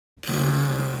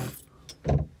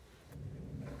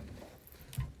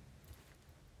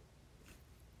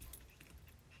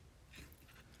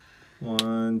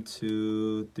1,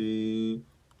 2,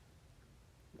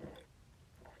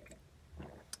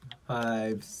 3,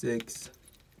 5, 6,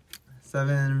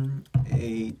 7,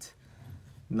 8,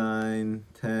 9,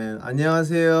 10.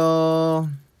 안녕하세요.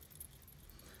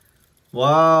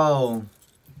 와우.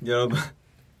 여러분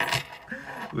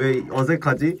왜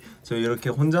어색하지? 저 이렇게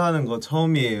혼자 하는 거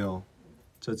처음이에요.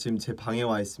 저 지금 제 방에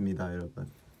와 있습니다, 여러분.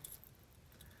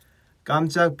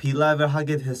 깜짝 V라이브를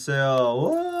하게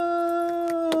됐어요.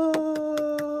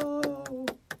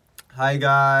 Hi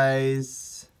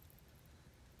guys.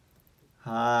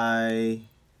 Hi.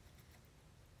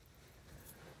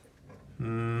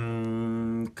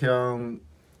 그냥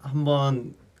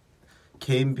한번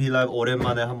개인 V라이브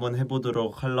오랜만에 한번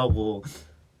해보도록 하려고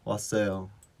왔어요.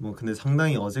 뭐 근데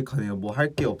상당히 어색하네요. 뭐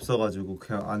할 게 없어가지고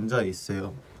그냥 앉아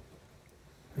있어요.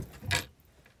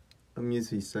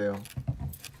 음료수 있어요.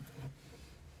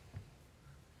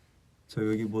 저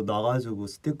여기 뭐 나가지고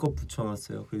스티커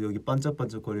붙여놨어요. 그리고 여기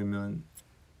반짝반짝거리면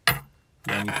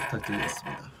양해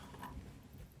부탁드리겠습니다.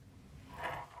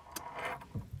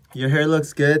 Your hair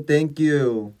looks good, thank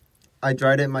you. I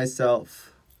dried it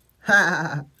myself.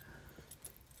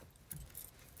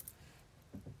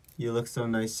 You look so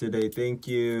nice today,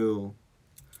 thank you.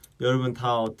 여러분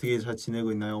다 어떻게 잘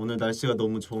지내고 있나요? 오늘 날씨가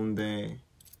너무 좋은데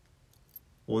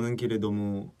오는 길에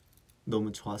너무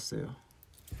좋았어요.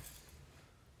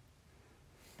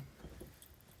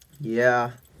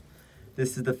 Yeah,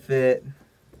 this is the fit.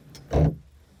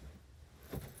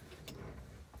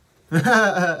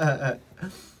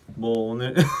 뭐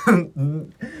오늘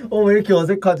왜 이렇게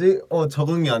어색하지?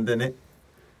 적응이 안 되네.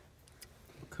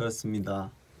 그렇습니다.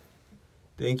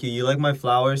 Thank you. You like my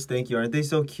flowers? Thank you. Aren't they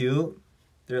so cute?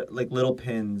 They're like little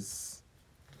pins.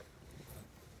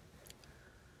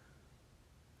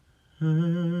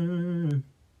 The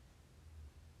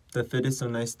fit is so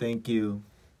nice. Thank you.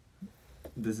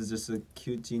 This is just a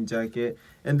cute jean jacket,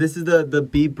 and this is the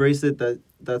bead bracelet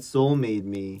that Soul made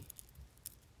me.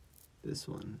 This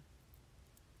one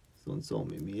Soul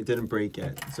made me. It didn't break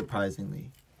yet,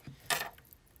 surprisingly.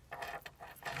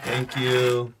 Thank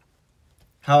you.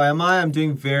 How am I? I'm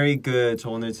doing very good. 저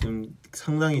오늘 지금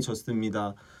상당히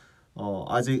좋습니다.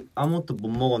 아직 아무것도 못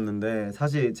먹었는데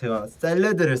사실 제가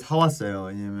샐러드를 사왔어요.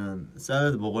 왜냐면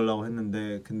샐러드 먹으려고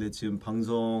했는데 근데 지금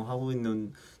방송하고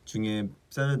있는 중에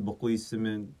샐러드 먹고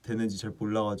있으면 되는지 잘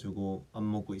몰라가지고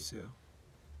안 먹고 있어요.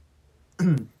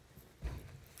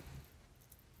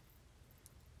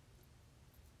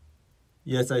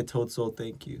 Yes, I told Soul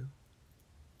thank you.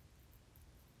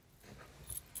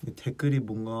 댓글이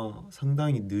뭔가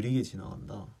상당히 느리게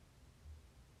지나간다.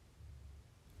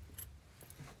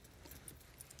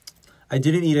 I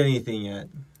didn't eat anything yet.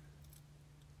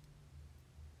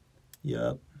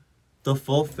 Yup. The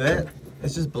full fit?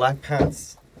 It's just black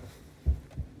pants.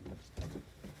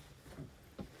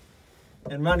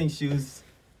 And running shoes.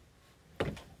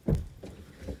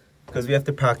 Because we have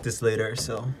to practice later,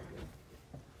 so.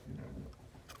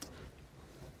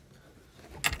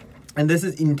 And this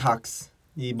is Intax.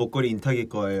 이 목걸이 인탁일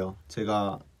거예요.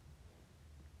 제가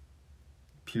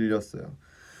빌렸어요.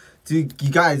 Dude, you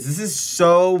guys, this is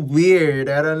so weird.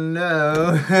 I don't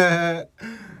know.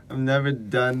 I've never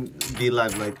done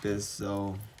Vlive like this,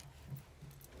 so.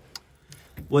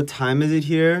 What time is it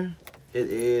here? It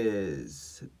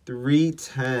is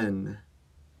 3:10.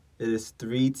 It is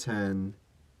 3:10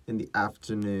 in the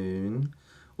afternoon.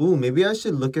 Ooh, maybe I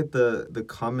should look at the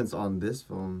comments on this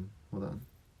phone. Hold on.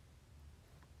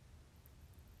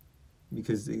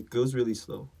 Because it goes really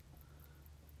slow.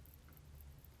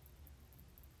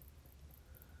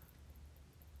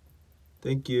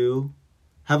 Thank you.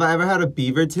 Have I ever had a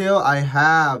beaver tail? I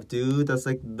have, dude. That's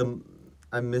like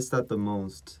I miss that the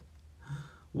most.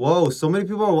 Whoa, so many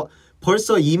people are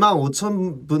벌써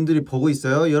 25,000 분들이 보고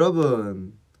있어요.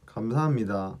 여러분,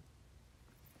 감사합니다.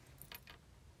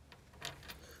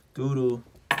 뚜루.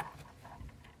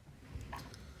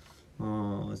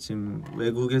 지금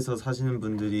외국에서 사시는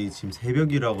분들이 지금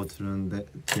새벽이라고 들었는데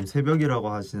지금 새벽이라고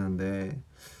하시는데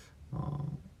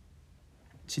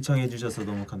시청해 주셔서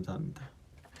너무 감사합니다.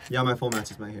 Yeah, my phone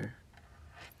matches my hair.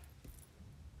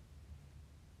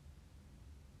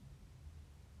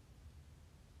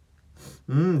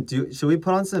 Should we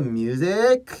put on some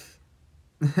music?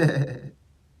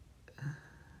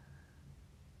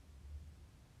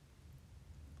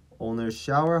 오늘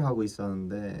샤워하고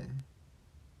있었는데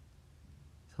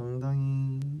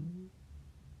상당히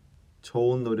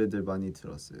좋은 노래들 많이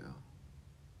들었어요.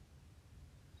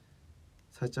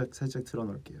 살짝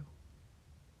틀어놓을게요.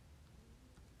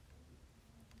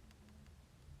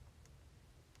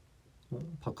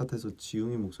 바깥에서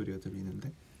지웅이 목소리가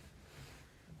들리는데?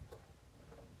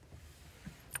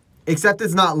 Except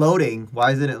it's not loading.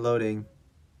 Why isn't it loading?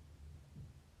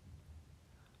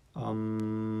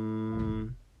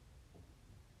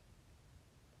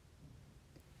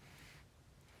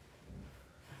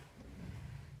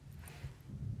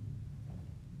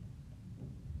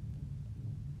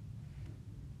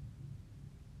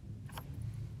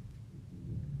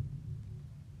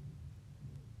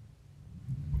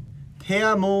 Te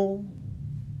amo.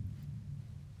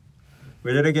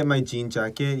 Where did I get my jean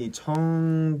jacket? 이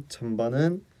청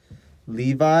잠바는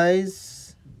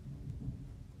Levi's.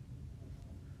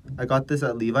 I got this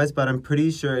at Levi's, but I'm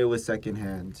pretty sure it was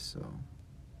secondhand. So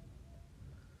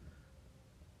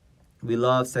we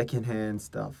love secondhand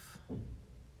stuff.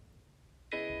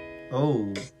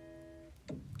 Oh,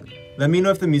 let me know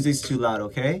if the music's too loud,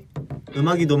 okay?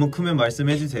 음악이 너무 크면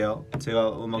말씀해 주세요.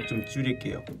 제가 음악 좀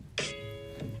줄일게요.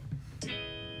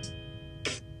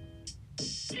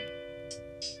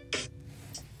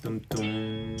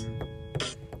 뚱뚱.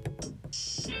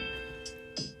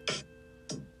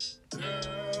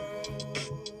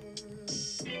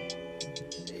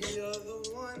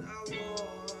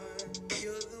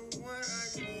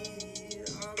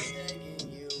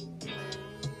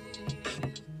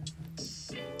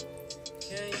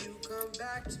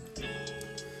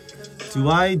 Do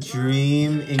I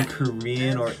dream in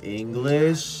Korean or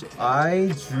English?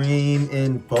 I dream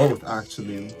in both,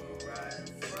 actually.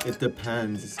 It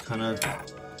depends.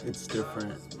 It's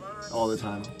different all the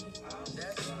time.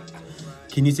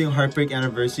 Can you sing Heartbreak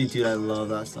Anniversary? Dude, I love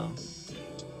that song.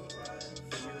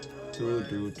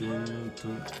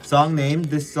 Song name?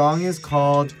 This song is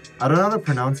called, I don't know how to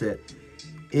pronounce it.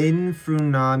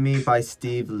 Infrunami by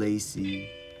Steve Lacy.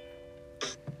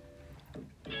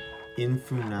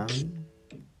 Infrunami?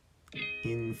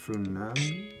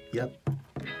 Infrunami? Yep.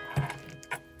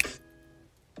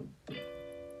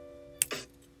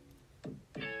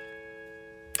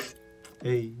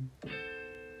 Hey.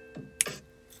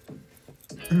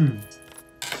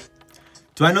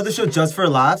 Do I know the show Just for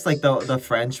Laughs? Like the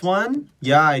French one?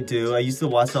 Yeah, I do. I used to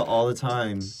watch that all the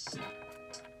time.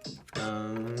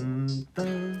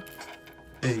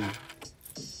 Hey.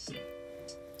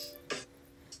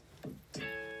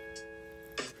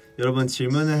 여러분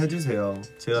질문을 해주세요.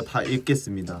 제가 다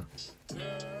읽겠습니다.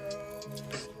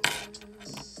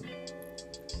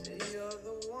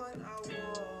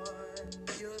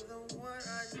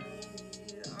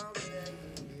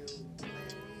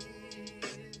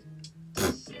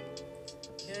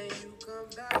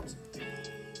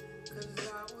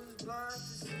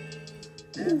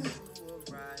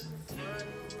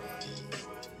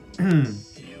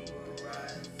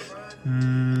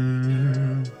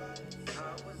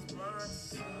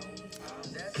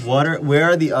 Where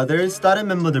are the others? 다른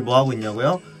멤버들 뭐 하고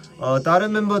있냐고요?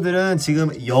 다른 멤버들은 지금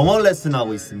영어 레슨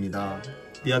하고 있습니다.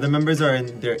 The other members are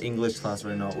in their English class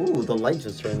right now. Ooh, the light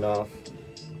just turned off.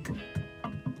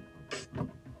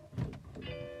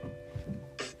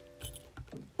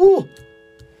 Ooh!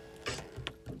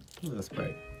 That's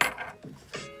bright.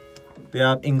 They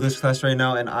have English class right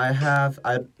now, and I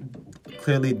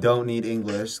clearly don't need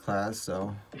English class,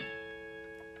 so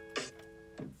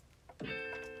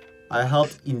I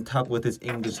helped Intak with his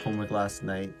English homework last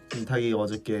night. 인탁이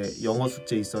어저께 영어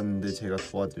숙제 있었는데 제가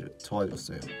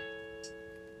도와줬어요.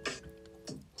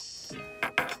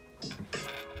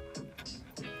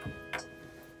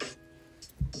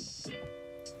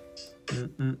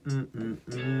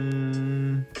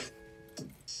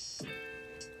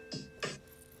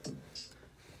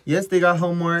 Yes, they got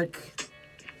homework.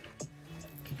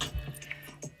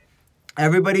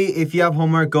 Everybody, if you have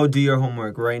homework, go do your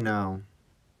homework right now.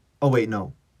 Oh wait,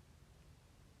 no.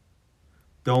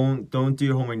 Don't do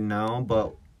your homework now,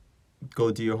 but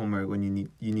go do your homework when you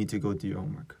need to go do your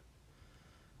homework.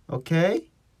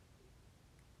 Okay?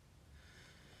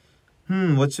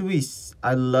 What should we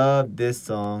I love this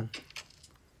song.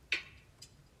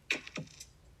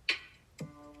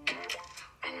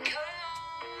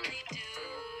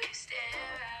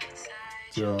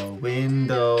 Your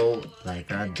window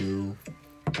like I do.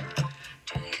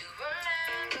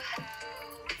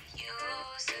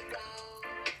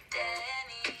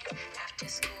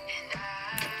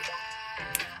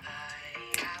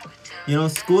 You know,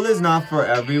 school is not for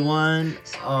everyone.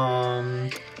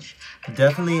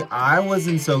 Definitely, I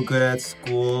wasn't so good at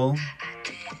school.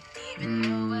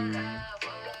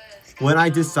 When I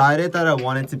decided that I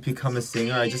wanted to become a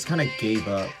singer, I just kind of gave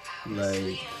up.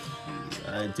 Like,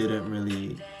 I didn't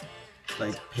really,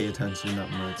 like, pay attention that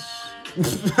much.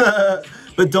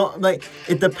 But don't, like,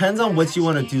 it depends on what you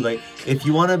want to do. Like, if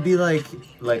you want to be, like,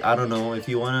 I don't know, if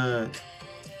you want to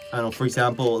I don't know, for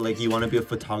example, like you want to be a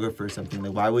photographer or something,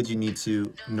 like why would you need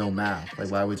to know math? Like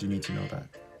why would you need to know that?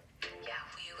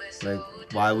 Like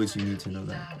why would you need to know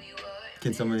that?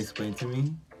 Can someone explain to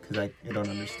me? Because I don't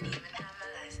understand.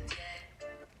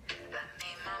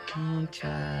 I'll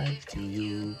try to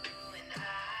you.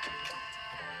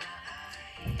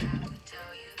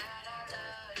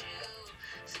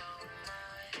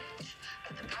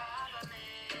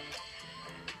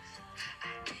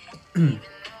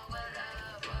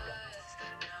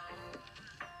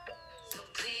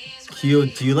 Kyo,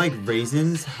 do you like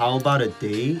raisins? How about a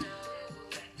date?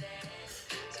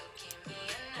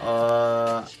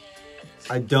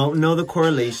 I don't know the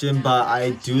correlation, but I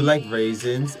do like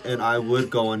raisins, and I would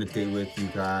go on a date with you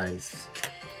guys.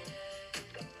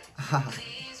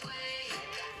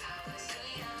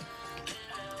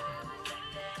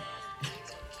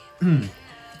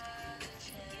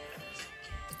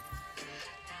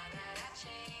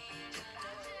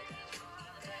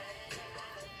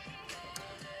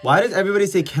 Why does everybody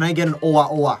say, can I get an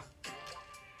owa owa?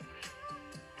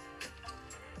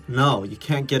 No, you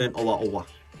can't get an owa owa.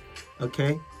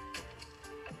 Okay?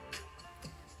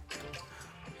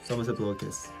 Someone said blow a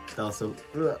kiss. That was so...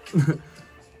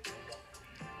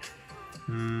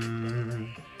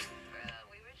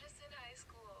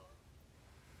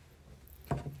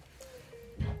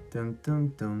 Dum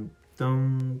dum dum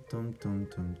dum dum dum dum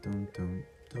dum dum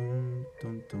dum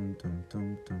dum dum dum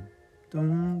dum dum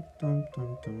dum dum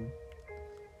dum dum.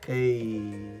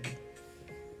 Hey.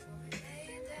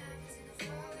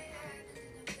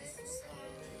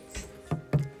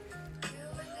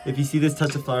 If you see this,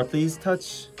 touch the flower, please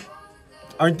touch.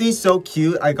 Aren't these so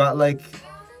cute? I got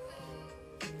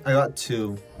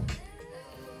two.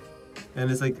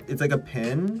 And it's like a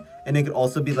pin, and it could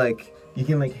also be like, you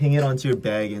can like hang it onto your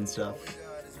bag and stuff.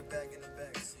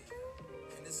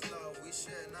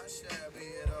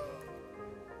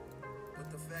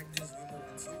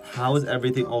 How is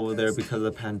everything over there because of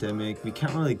the pandemic? We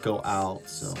can't really go out,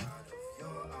 so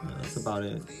yeah, that's about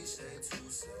it.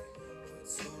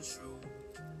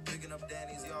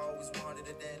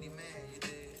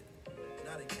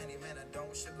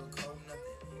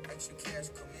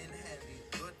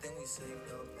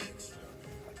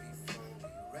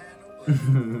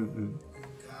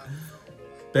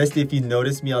 Bestie, if you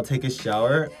notice me, I'll take a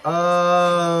shower.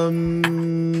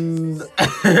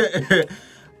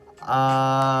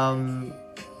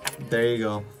 There you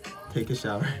go. Take a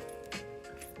shower.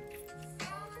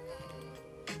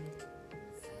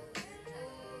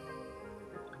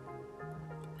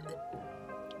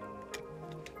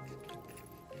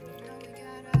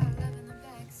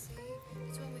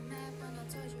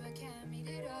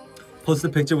 Post a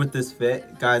picture with this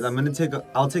fit. Guys,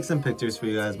 I'll take some pictures for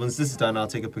you guys. Once this is done, I'll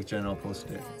take a picture and I'll post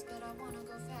it.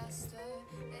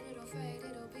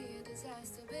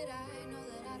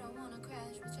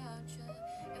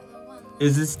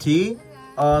 Is this tea?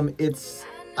 It's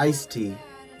iced tea.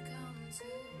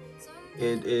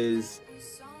 It is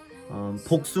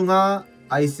복숭아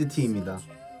아이스 티입니다.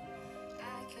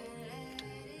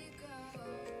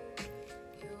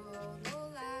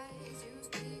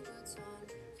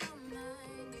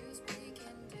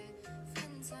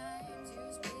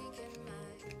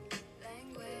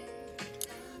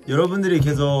 여러분들이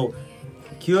계속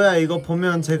기호야 이거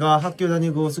보면 제가 학교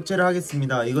다니고 숙제를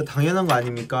하겠습니다. 이거 당연한 거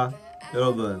아닙니까?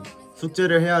 여러분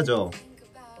숙제를 해야죠.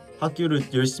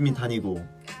 학교를 열심히 다니고.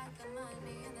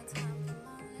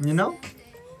 You know?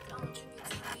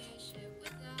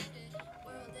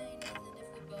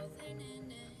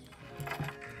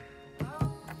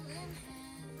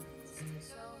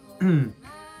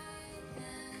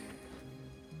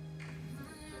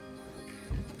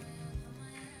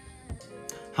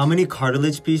 How many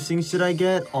cartilage piercings should I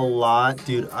get? A lot,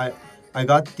 dude. I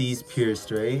got these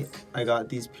pierced, right? I got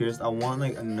these pierced. I want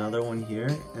like another one here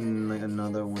and like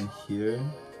another one here.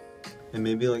 And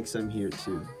maybe like some here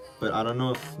too. But I don't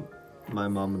know if my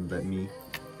mom would let me.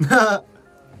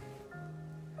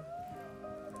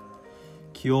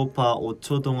 기호파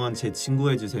 5초 동안 제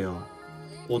친구 해주세요.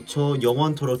 5초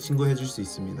영원토록 친구 해줄 수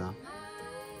있습니다.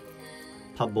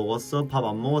 밥 먹었어? 밥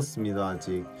안 먹었습니다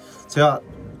아직. 제가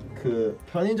그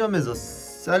편의점에서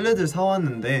샐러드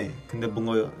사왔는데 근데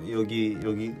뭔가 여기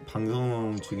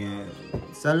방송 중에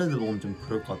샐러드 먹으면 좀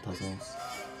그럴 것 같아서.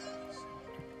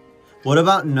 What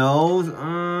about nose?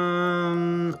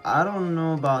 I don't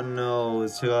know about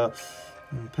nose. 제가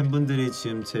팬분들이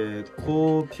지금 제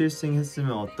코 피어싱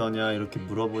했으면 어떠냐 이렇게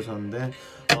물어보셨는데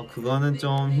그거는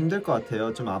좀 힘들 것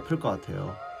같아요. 좀 아플 것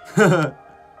같아요.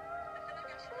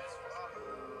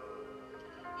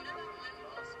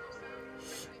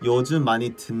 요즘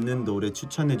많이 듣는 노래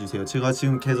추천해 주세요. 제가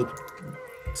지금 계속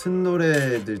튼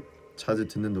노래들 자주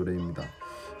듣는 노래입니다.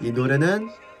 이 노래는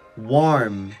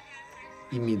Warm입니다.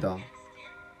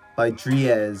 by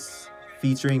Dries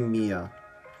featuring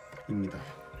Mia입니다.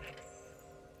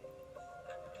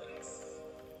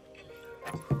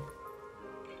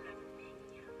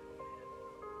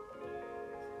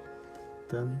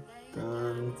 딴,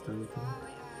 딴, 딴,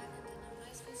 딴.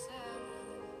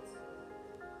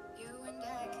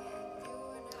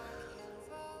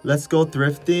 Let's go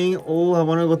thrifting. Oh, I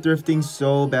wanna go thrifting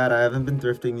so bad. I haven't been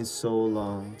thrifting in so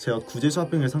long. 제가 구제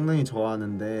쇼핑을 상당히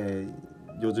좋아하는데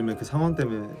요즘에 그 상황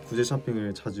때문에 구제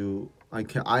쇼핑을 자주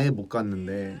그냥 아예 못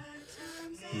갔는데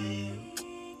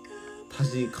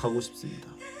다시 가고 싶습니다.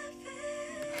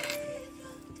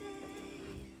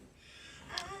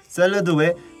 샐러드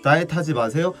왜 다이어트 하지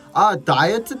마세요? 아,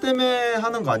 다이어트 때문에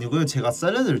하는 거 아니고요. 제가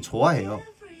샐러드를 좋아해요.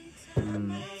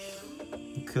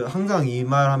 그 항상 이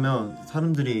말 하면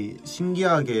사람들이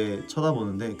신기하게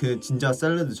쳐다보는데 그 진짜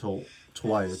샐러드 저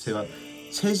좋아해요. 제가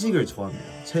채식을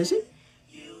좋아합니다. 채식?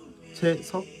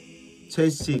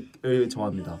 채식을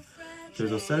좋아합니다.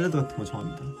 그래서 샐러드 같은 거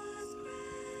좋아합니다.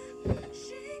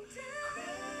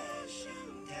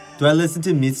 Do I listen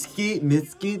to Mitski?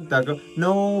 Mitski? That girl?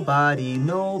 Nobody,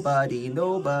 nobody,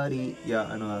 nobody. Yeah,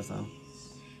 I know that song.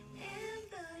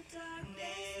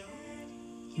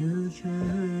 You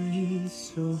try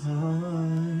so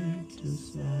hard to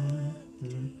stop.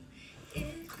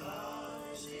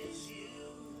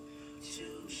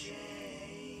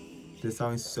 This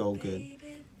song is so good.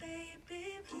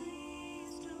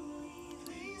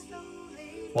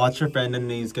 Watch your fandom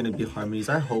name is gonna be Harmonies.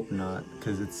 I hope not,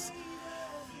 because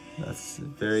that's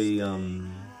very you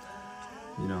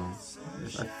know,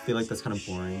 I feel like that's kind of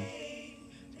boring.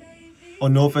 Oh,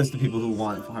 no offense to people who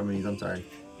want Harmonies. I'm sorry.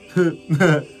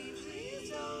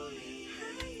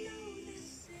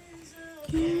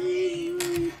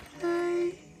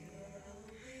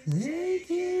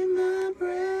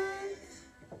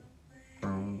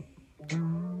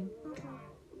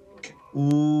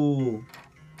 Ooh.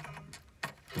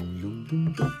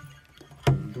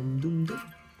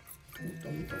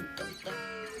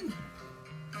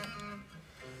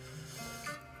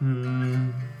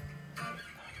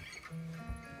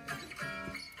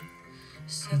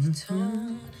 Set the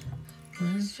tone.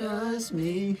 It's just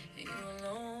me. You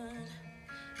alone,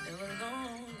 never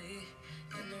lonely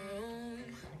in the room.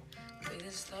 Breathe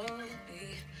it slowly,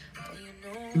 oh you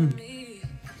know me.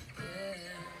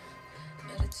 Yeah,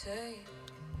 meditate.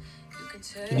 You can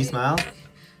take. Can you smile? To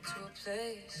a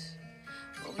place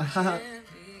where we can't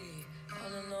be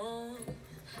all alone.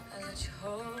 I let you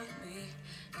hold me,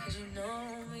 'cause you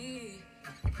know me.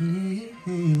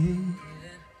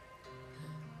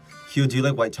 Hugh, do you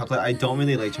like white chocolate? I don't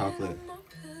really like chocolate.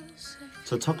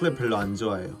 저 초콜릿 별로 안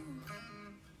좋아해요.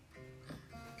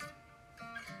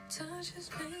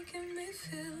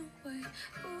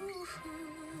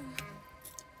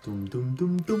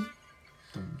 둠둠둠둠.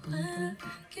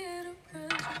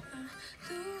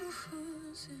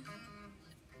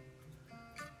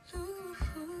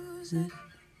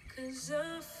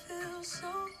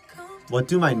 What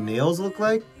do my nails look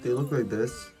like? They look like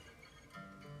this.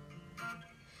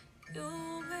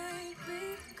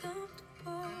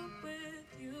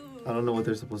 I don't know what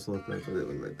they're supposed to look like, but they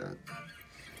look like that.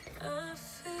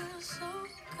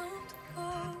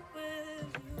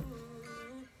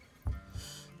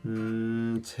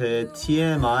 제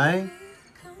TMI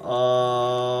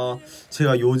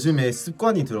제가 요즘에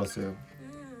습관이 들었어요.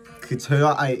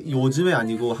 제가 요즘에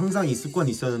아니고 항상 이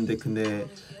습관이 있었는데 근데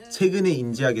최근에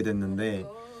인지하게 됐는데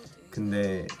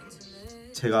근데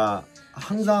제가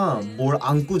항상 뭘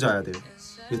안고 자야 돼요.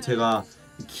 제가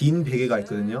긴 베개가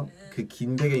있거든요. 그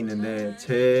긴 베개 있는데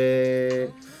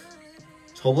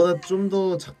저보다 좀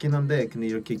더 작긴 한데 근데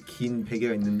이렇게 긴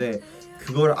베개가 있는데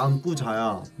그걸 안고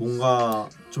자야 뭔가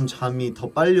좀 잠이 더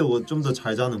빨리 오고 좀 더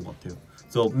잘 자는 것 같아요.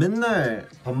 그래서 맨날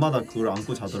밤마다 그걸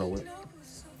안고 자더라고요.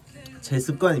 제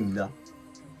습관입니다.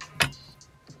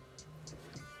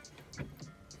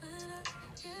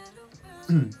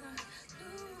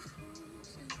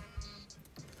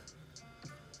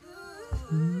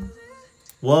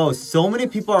 Whoa, so many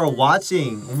people are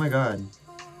watching. Oh my god.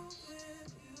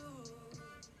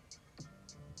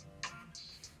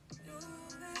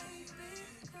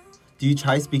 Do you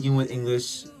try speaking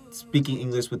English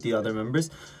with the other members?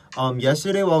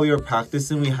 Yesterday while we were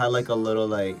practicing, we had like a little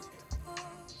like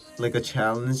a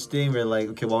challenge thing. We're like,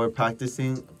 okay, while we're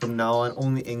practicing, from now on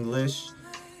only English.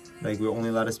 Like we're only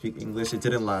allowed to speak English. It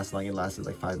didn't last long. It lasted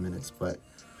like 5 minutes, but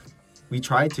we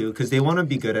tried to because they want to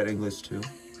be good at English too.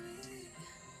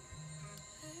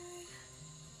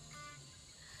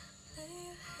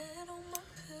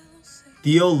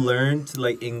 Theo learned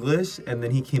like English, and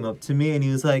then he came up to me and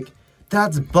he was like,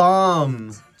 "That's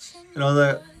bomb," and I was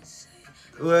like,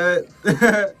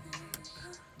 "What?"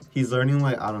 He's learning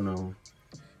like, I don't know,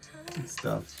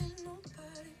 stuff.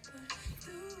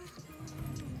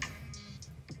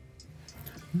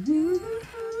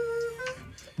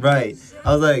 Right.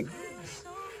 I was like,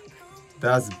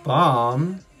 "That's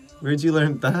bomb? Where'd you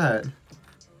learn that?"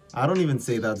 I don't even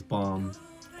say that's bomb.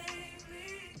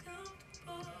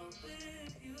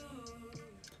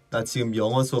 나 지금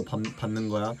영어 수업 받는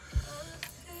거야?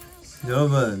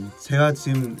 여러분, 제가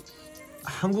지금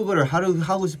한국어를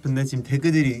하고 싶은데 지금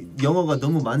댓글들이 영어가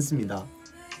너무 많습니다.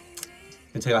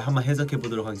 제가 한번 해석해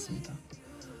보도록 하겠습니다.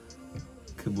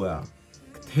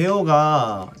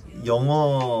 태호가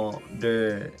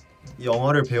영어를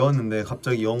배웠는데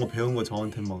갑자기 영어 배운 거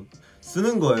저한테 막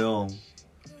쓰는 거예요.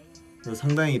 그래서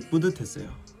상당히 뿌듯했어요.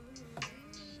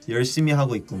 열심히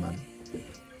하고 있구만.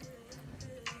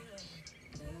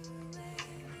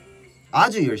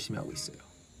 아주 열심히 하고 있어요.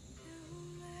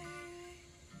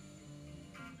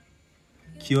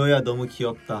 기호야 너무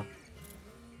귀엽다.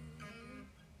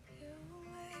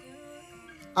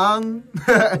 앙.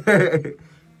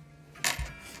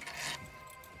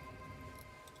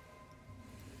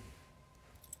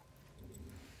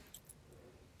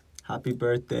 Happy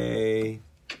birthday.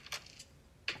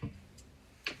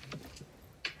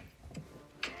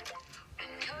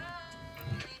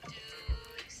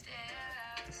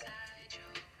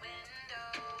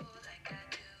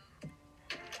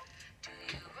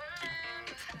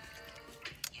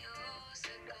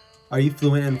 Are you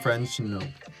fluent in French? No.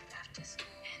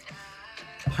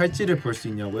 팔찌를 볼 수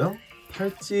있냐고요?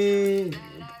 팔찌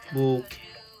뭐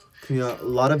그냥 a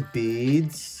lot of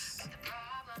beads.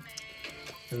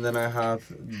 And then I have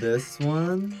this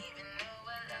one.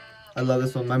 I love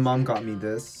this one. My mom got me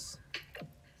this.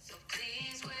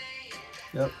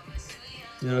 Yep.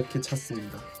 이렇게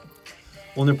찼습니다.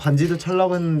 오늘 반지도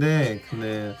차려고 했는데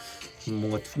근데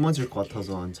뭔가 투머질 것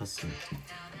같아서 안 찼어요.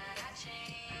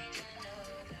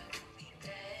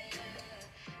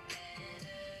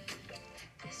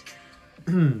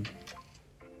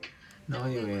 No,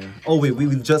 anyway. Oh wait, we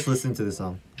just listened to the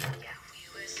song.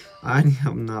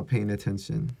 I'm not paying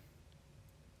attention.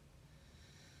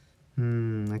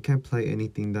 I can't play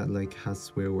anything that like has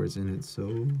swear words in it,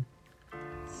 so.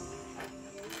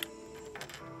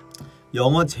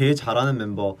 영어 제일 잘하는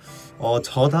멤버.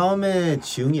 저 다음에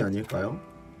지웅이 아닐까요?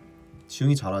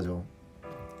 지웅이 잘하죠.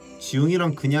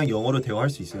 지웅이랑 그냥 영어로 대화할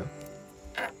수 있어요.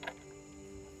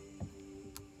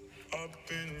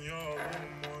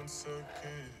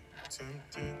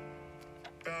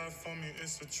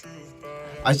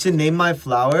 I should name my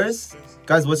flowers?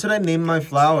 Guys, what should I name my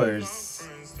flowers?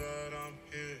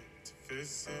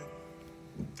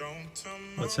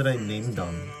 What should I name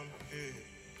them?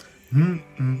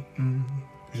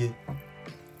 Yeah.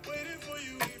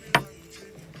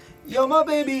 You're my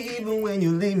baby even when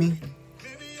you leave me.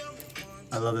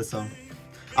 I love this song.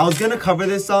 I was gonna cover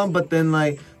this song, but then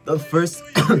like the first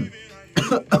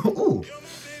ooh.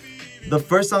 The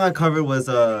first song I covered was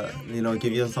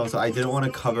Give You a Song, so I didn't want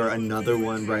to cover another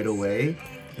one right away,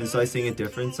 and so I sang a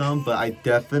different song, but I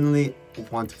definitely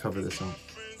want to cover this song.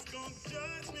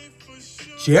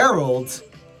 Gerald?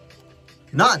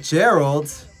 Not Gerald.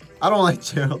 I don't like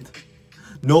Gerald.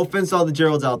 No offense to all the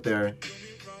Geralds out there,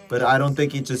 but I don't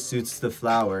think it just suits the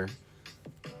flower.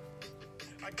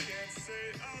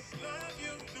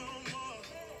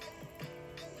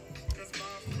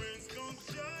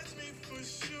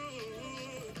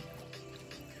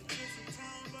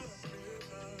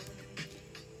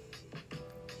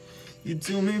 You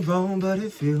do me wrong, but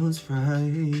it feels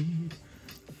right.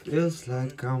 Feels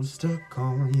like I'm stuck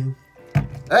on you.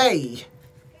 Hey!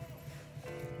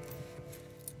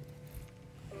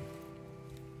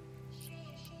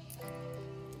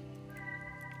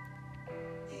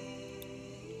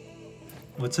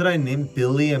 What should I name?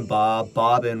 Billy and Bob,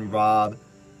 Bob and Rob,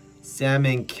 Sam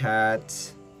and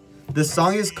Cat. The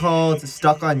song is called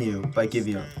Stuck on You by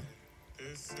Giveon.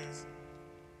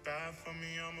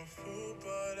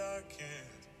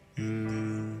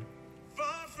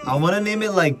 I want to name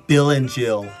it like Bill and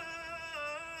Jill.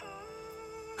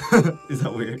 Is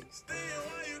that weird?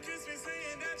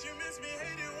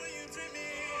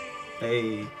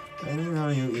 Hey, I don't know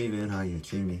you even how you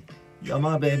treat me. You're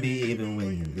my baby even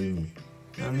when you leave me.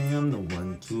 Maybe I'm the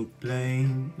one to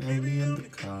blame. Maybe I'm the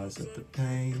cause of the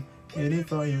pain. Waiting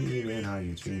for you even how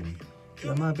you treat me.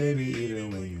 You're my baby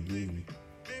even when you leave me.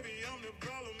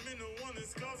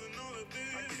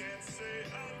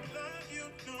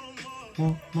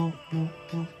 More.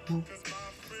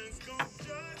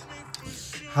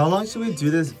 How long should we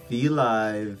do this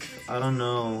Vlive? I don't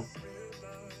know.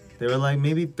 They were like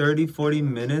maybe 30-40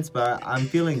 minutes, but I'm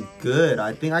feeling good.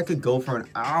 I think I could go for an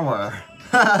hour.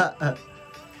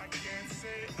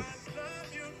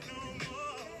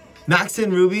 Max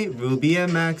and Ruby, Ruby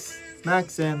and Max,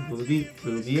 Max and Ruby,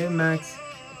 Ruby and Max.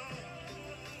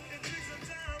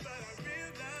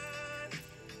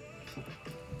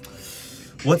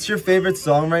 What's your favorite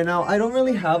song right now? I don't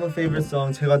really have a favorite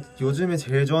song. 제가 요즘에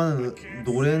제일 좋아하는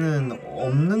노래는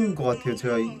없는 것 같아요.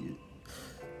 제가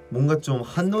뭔가 좀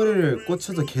한 노래를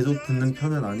꽂혀서 계속 듣는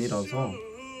편은 아니라서.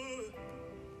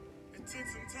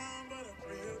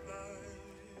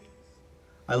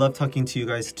 I love talking to you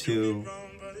guys too.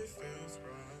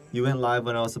 You went live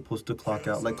when I was supposed to clock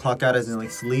out. Like clock out as in like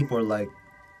sleep or like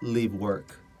leave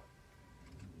work.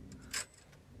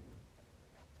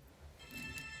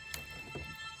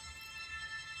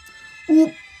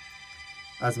 Oop.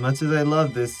 As much as I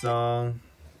love this song,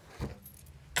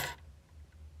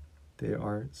 there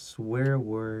are swear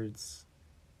words.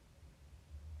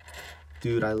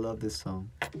 Dude, I love this song.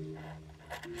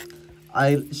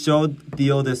 I showed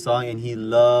Theo this song and he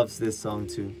loves this song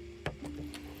too.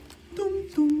 Dum,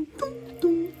 dum, dum,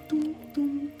 dum, dum,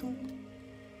 dum, dum.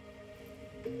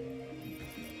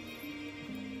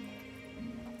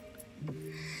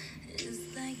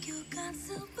 It's like you got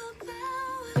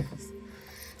superpowers.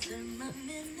 Turn my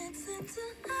minutes into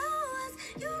hours.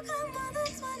 You got more than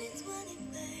 20/20,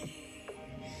 babe.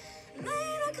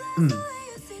 Made a glass the way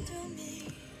you see through me.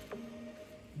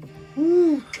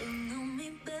 Ooh.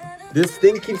 This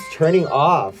thing keeps turning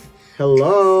off.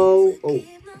 Hello. Oh.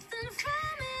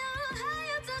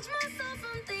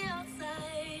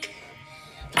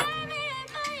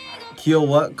 Kyo,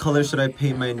 what color should I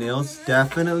paint my nails?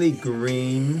 Definitely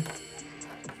green.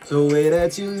 The way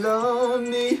that you love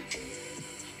me.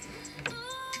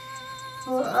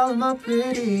 For all my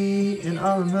pretty and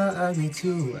all of my ugly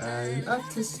too. I love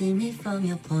to see me from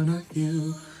your point of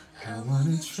view. I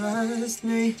wanna trust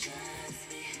me.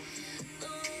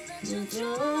 You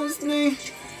trust me.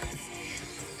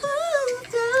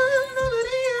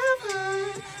 Nobody ever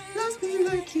loves me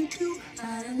like you do.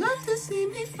 I love to see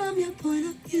me from your point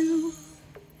of view.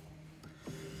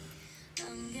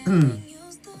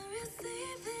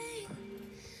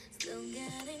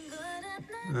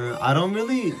 I don't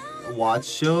really watch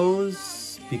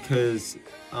shows because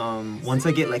once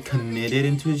I get like committed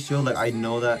into a show, like I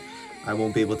know that I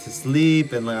won't be able to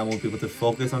sleep and like I won't be able to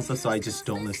focus on stuff, so I just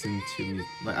don't listen to music.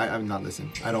 Like I'm not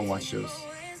listening. I don't watch shows.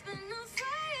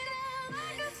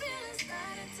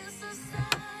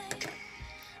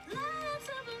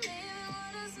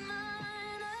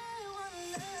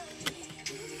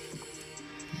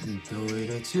 The way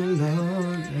that you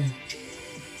love me.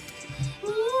 Ooh,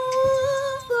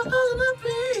 for all of my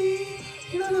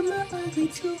pretty, all of my ugly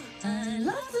too. I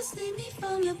love to see me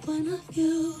from your point of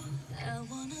view. I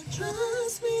wanna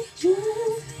trust me,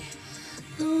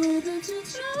 the way that you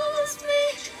trust me.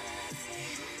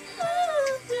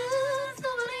 Oh, there's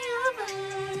nobody ever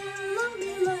love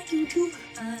me like you do.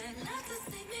 I love to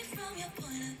see me from your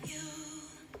point of view.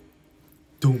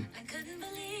 Doom. I couldn't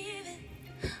believe it.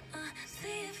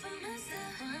 See it for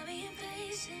myself. I'm being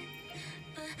patient,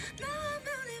 but now I'm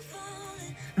only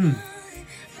falling.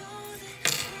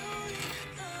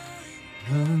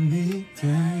 Love me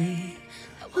tight.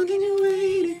 How can you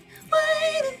wait?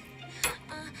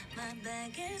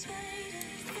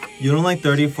 You don't like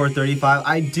 34, 35?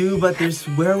 I do, but there's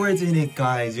swear words in it,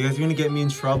 guys. You guys are gonna get me in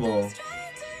trouble.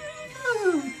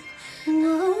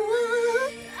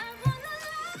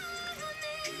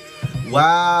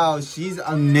 Wow, she's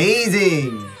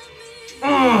amazing.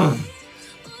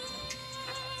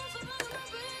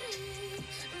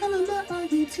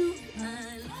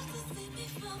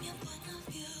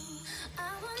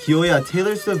 기호야,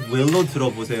 테일러 스위프트 윌로우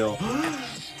들어보세요.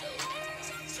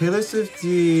 테일러 스위프트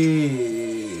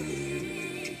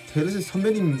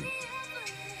선배님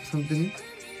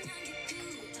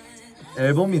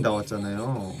앨범이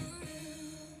나왔잖아요.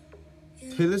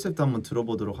 테일러 스위프트 한번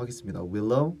들어보도록 하겠습니다.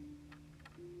 윌로우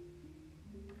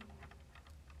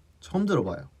처음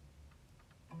들어봐요.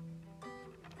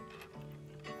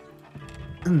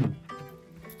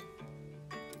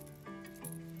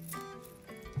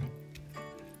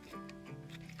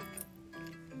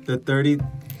 The 30.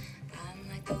 I'm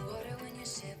like the water when your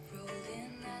ship rolled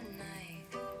in that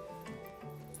night.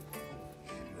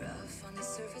 Rough on the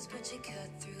surface, but you cut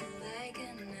through like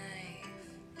a knife.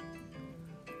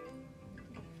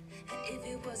 And if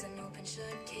it was an open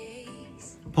shut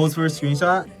case, pose for a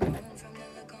screenshot. From the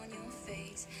look on your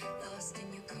face, lost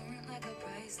in your current like a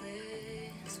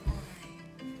priceless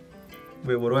wine.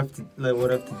 Wait, what do I have to like? What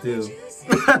do I have to do?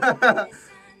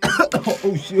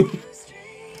 Oh shoot!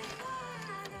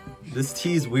 This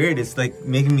tea is weird. It's like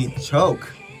making me choke.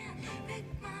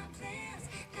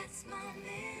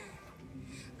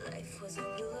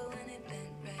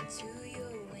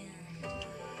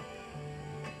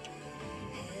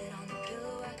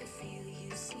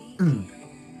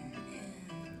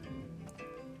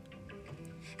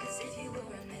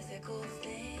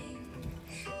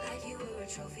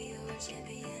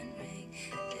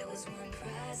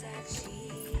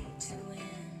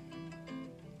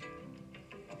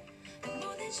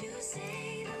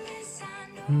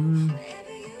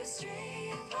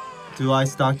 Do I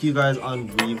stalk you guys on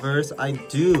Weverse? I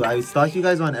do. I stalk you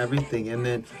guys on everything, and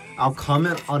then I'll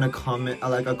comment on a comment,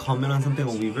 like a comment on something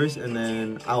on Weverse, and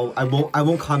then I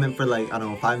won't comment for like, I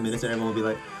don't know, 5 minutes, and everyone will be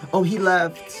like, oh, he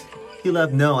left. He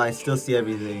left. No, I still see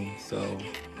everything. So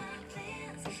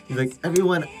he's like,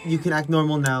 everyone, you can act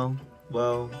normal now.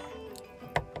 Well,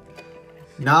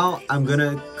 now I'm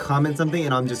gonna comment something,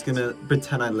 and I'm just gonna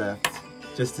pretend I left,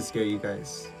 just to scare you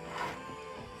guys.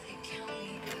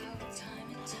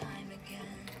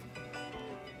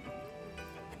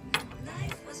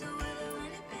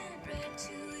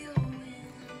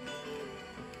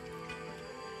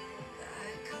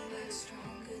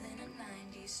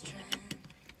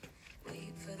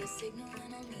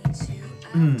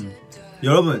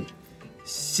 여러분,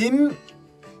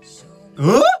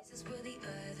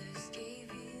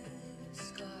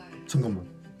 잠깐만,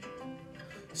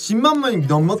 10만 명이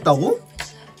넘었다고?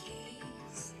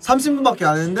 30분밖에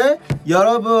안 했는데?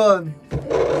 여러분,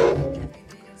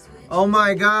 Oh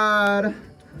my god,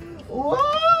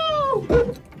 와우!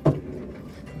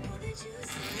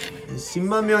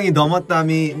 10만 명이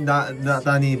넘었다니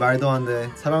말도 안 돼.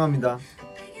 사랑합니다.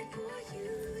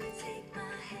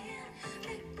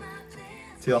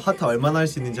 제가 하트 얼마나 할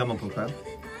수 있는지 한번 볼까요?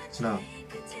 하나,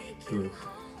 둘,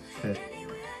 셋,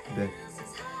 넷,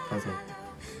 다섯,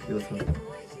 여섯,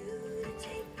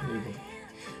 일곱,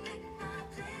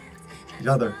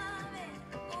 여덟,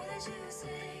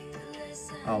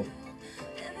 아홉.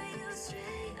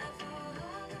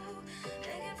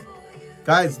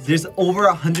 Guys, there's over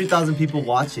 100,000 people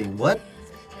watching. What?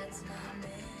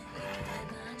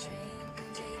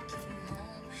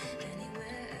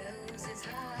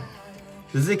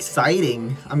 This is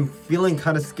exciting. I'm feeling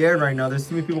kind of scared right now. There's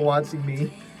so many people watching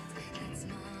me.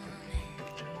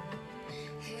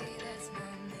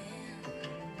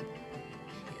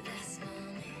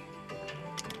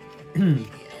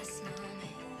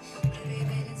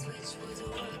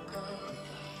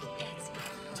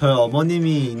 저희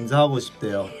어머님이 인사하고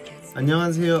싶대요.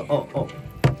 안녕하세요.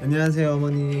 안녕하세요,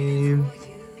 어머님.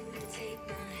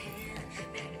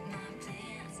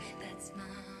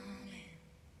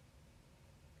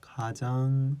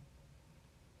 가장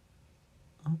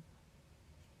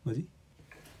뭐지?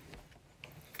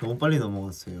 너무 빨리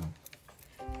넘어갔어요.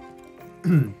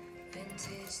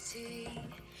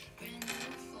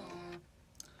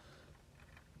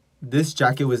 This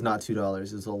jacket was not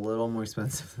 $2. It's a little more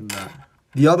expensive than that.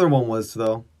 The other one was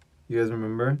though. You guys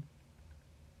remember?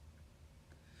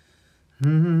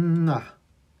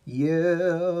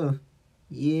 Yeah.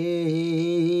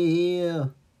 Yeah.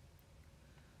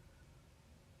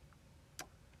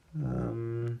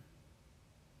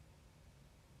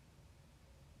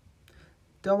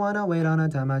 Don't wanna wait on a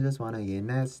time, I just wanna get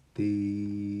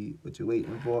nasty. What you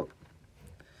waiting for?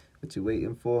 What you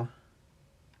waiting for?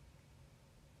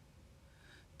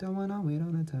 Don't wanna wait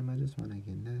on a time, I just wanna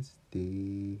get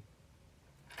nasty.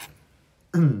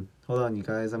 Hold on, you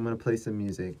guys, I'm gonna play some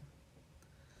music.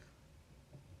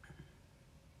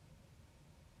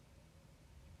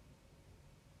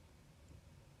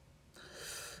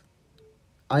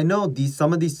 I know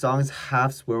some of these songs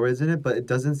have swear words in it, but it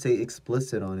doesn't say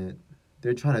explicit on it.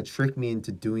 They're trying to trick me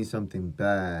into doing something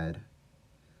bad.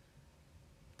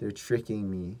 They're tricking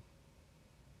me.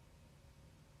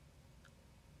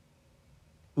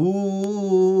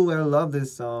 Ooh, I love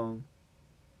this song.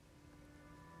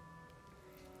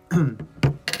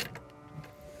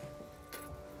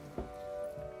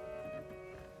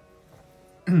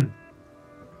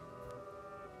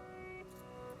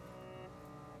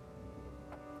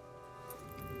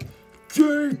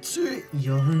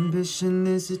 Your ambition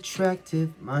is attractive,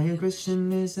 my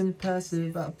aggression is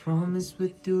impassive. I promise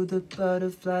with you the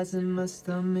butterflies in my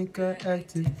stomach are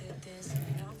active.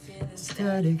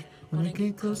 Static, when I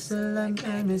get closer like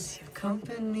madness. Your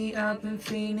company, I've been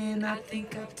feeling. I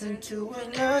think I've turned to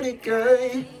an addict,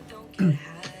 girl.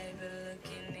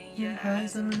 Your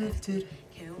eyes unlifted.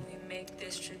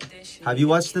 Have you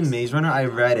watched The Maze Runner? I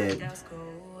read it.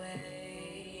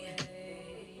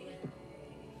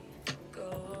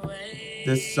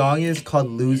 This song is called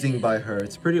Losing by her.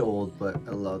 It's pretty old, but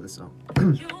I love this song.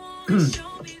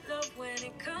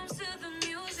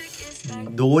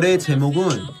 노래 제목은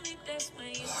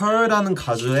her라는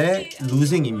가수의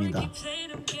Losing입니다.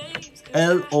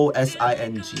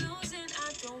 L-O-S-I-N-G.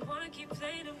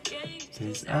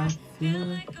 Cause I feel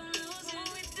like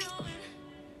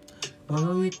what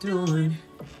are we doing?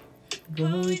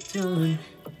 What are we doing?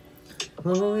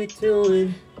 What are we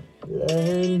doing?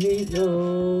 Let me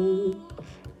know.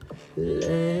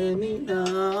 Let me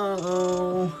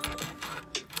know.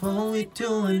 What are we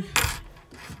doing?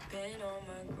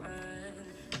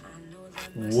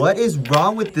 What is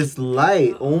wrong with this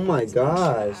light? Oh my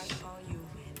gosh.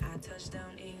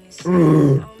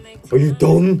 Are you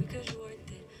done?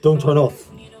 Don't turn off.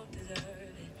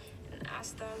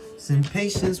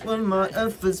 Impatience when my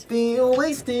efforts being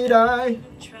wasted.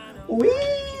 Wee.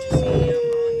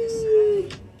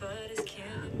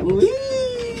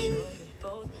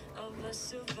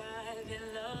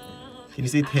 Can you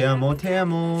say te amo, te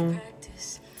amo?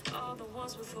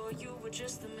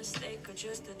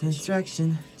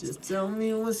 Distraction, just tell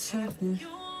me what's happening.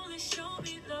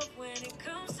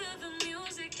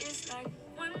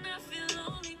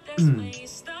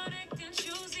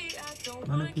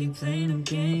 Wanna keep playing them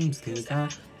games, cause I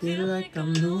feel like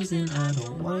I'm losing. I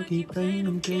don't wanna keep playing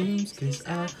them games, cause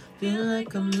I feel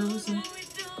like I'm losing.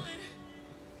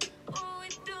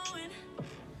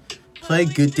 Play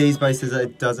Good Days by SZA.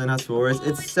 It doesn't have words.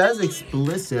 It says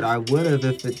explicit. I would have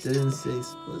if it didn't say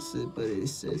explicit, but it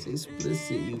says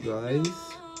explicit, you guys.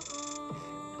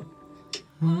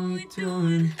 What are we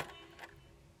doing?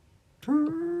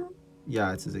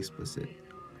 Yeah, it says explicit.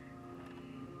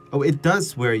 Oh, it does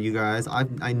swear, you guys.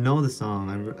 I know the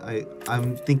song.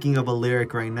 I'm thinking of a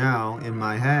lyric right now in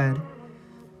my head.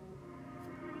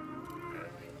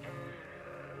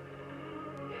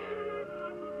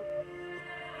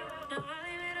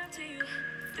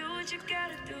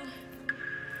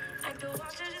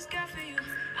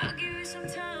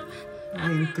 I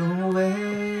ain't going away.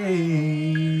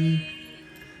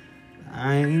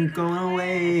 I ain't going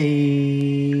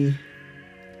away.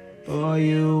 For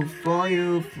you, for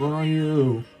you, for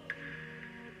you.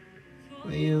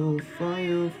 For you, for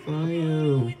you, for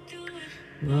you.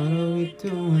 What are we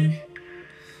doing?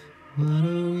 What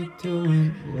are we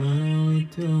doing? What are we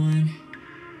doing?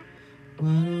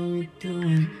 What are we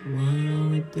doing? What are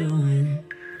we doing?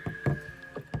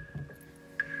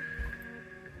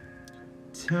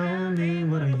 Tell me,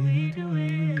 what are you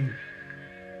doing?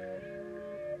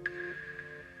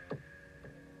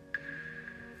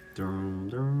 Dum,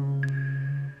 dum.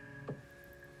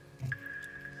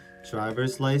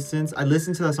 Driver's license. I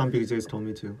listened to that song because you guys told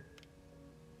me to.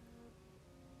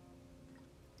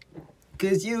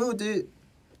 Cause you did.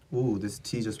 Ooh, this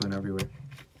tea just went everywhere.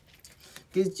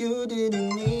 Cause you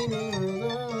didn't need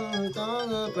to talk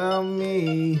about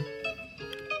me.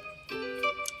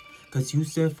 Cause you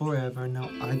said forever, now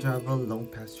I drive alone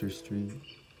past your street.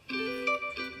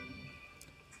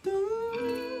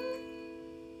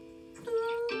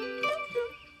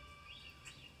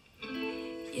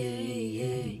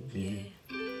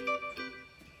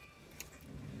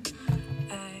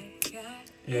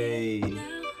 Hey.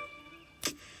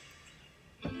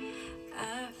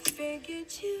 I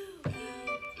figured you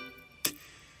out.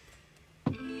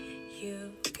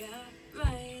 You got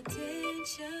my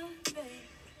attention, babe.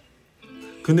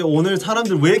 근데 오늘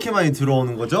사람들 왜 이렇게 많이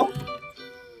들어오는 거죠?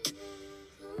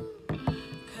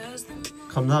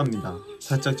 감사합니다.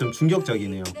 살짝 좀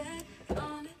충격적이네요.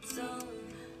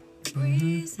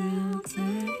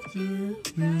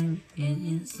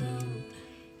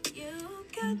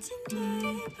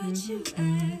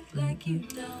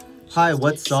 Hi,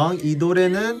 what song? 이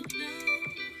노래는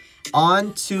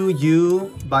On to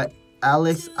You by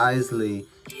Alex Isley.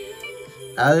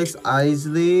 Alex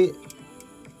Isley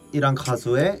이란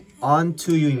가수의 On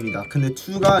to You입니다. 근데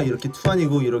 2가 이렇게 2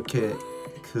 아니고 이렇게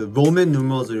그 로맨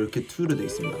누머로 이렇게 2로 돼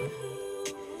있습니다.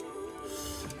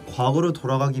 과거로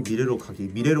돌아가기, 미래로 가기.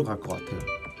 미래로 갈 것 같아요.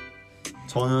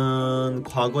 저는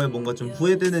과거에 뭔가 좀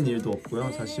후회되는 일도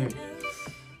없고요. 사실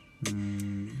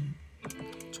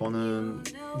저는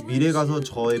미래 가서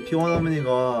저의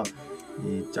P1harmony가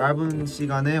이 짧은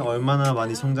시간에 얼마나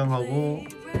많이 성장하고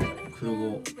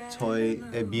그리고 저의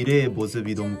미래의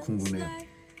모습이 너무 궁금해요.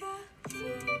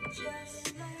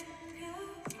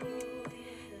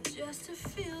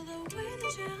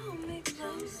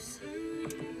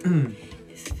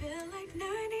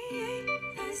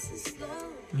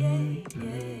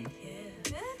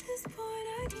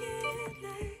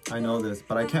 I know this,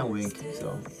 but I can't wink,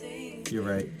 so you're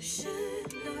right.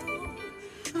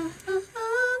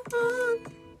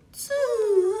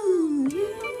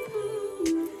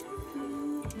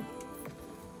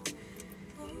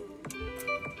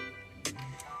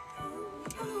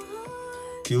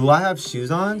 Do I have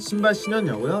shoes on? 신발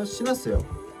신었냐고요? 신었어요.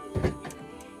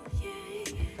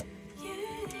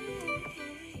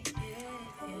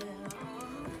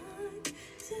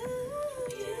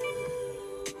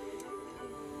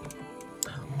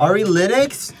 Ari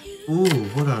Linux? Ooh,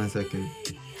 hold on a second.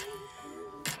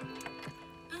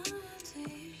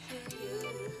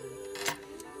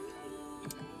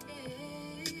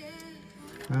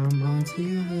 I'm on to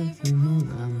you,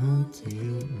 I'm on to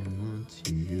you, I'm on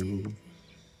to you.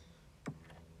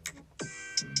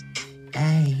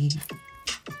 Ay.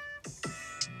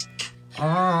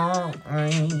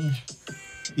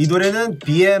 이 노래는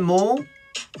BMO,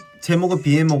 제목은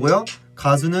BMO고요.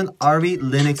 가수는 Ari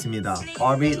Linux입니다.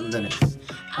 Ari Linux.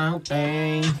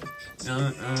 Okay,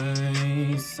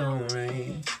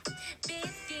 sorry.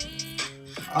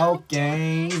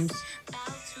 Okay.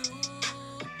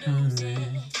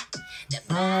 The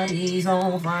party's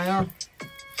on fire.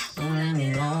 Don't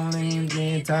let me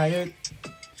get tired.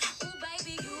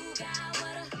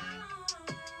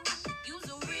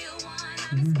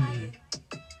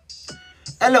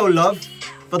 Hello, love,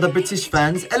 for the British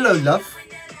fans. Hello, love.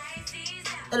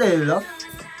 Hello, love.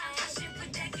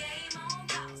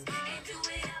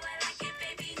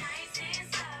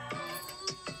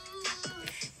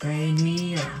 Bring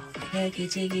me up.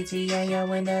 Kitty, kitty, yeah, yeah,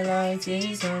 when the light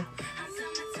is on.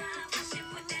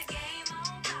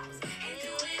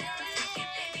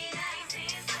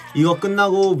 이거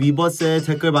끝나고 위버스에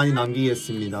댓글 많이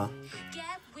남기겠습니다.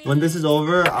 When this is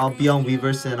over, I'll be on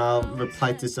Weverse and I'll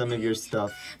reply to some of your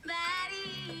stuff.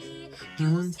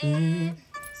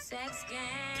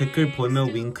 댓글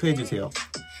보면 윙크 해주세요.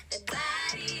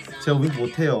 제가 윙크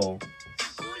못해요.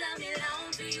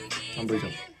 안 보이죠?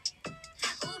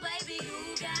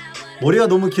 머리가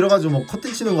너무 길어가지고 뭐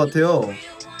커튼 치는 것 같아요.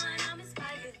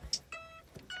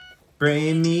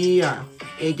 Bring me up,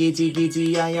 iggy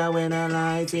jiggy yeah when the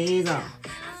light is on.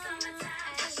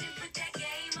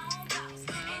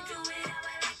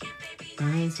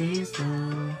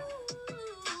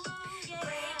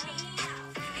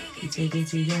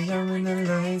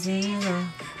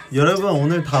 여러분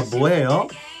오늘 다 뭐해요?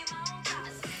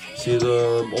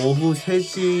 지금 오후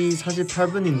 3시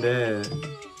 48분인데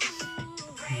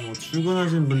뭐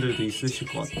출근하시는 분들도 있으실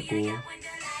것 같고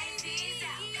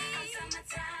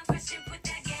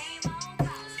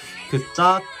그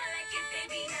딱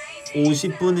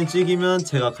 50분을 찍으면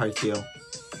제가 갈게요.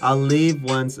 I'll leave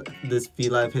once this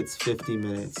Vlive hits 50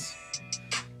 minutes.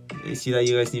 See that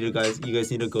you guys need to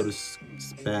go to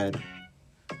bed.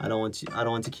 I don't want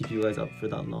to keep you guys up for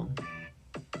that long.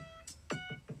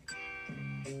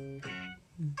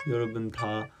 여러분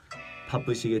다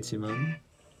바쁘시겠지만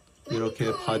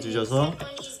이렇게 봐주셔서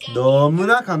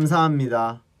너무나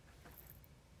감사합니다.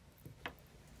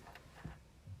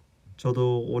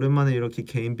 저도 오랜만에 이렇게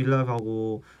개인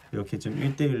빌라하고 이렇게 좀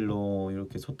 1대1로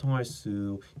이렇게 소통할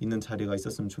수 있는 자리가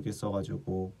있었으면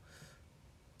좋겠어가지고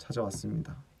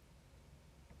찾아왔습니다.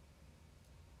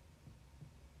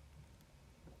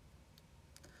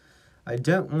 I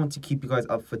don't want to keep you guys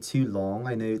up for too long.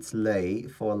 I know it's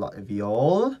late for a lot of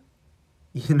y'all.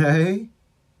 You know?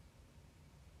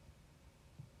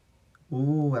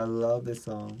 Ooh, I love this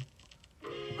song.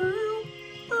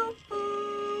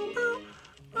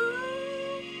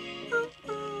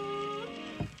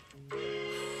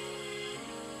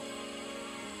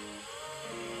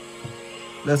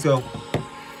 Let's go.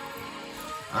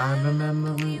 I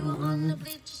remember we were on the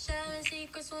beach sharing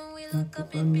secrets when we look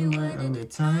up and you were on the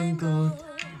time goes.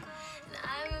 And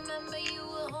I remember you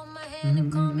would hold my hand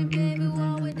and call me baby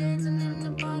while we're dancing in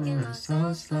the parking lot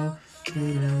so slow.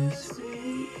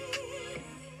 Bittersweet,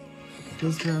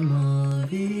 those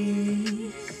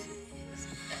memories.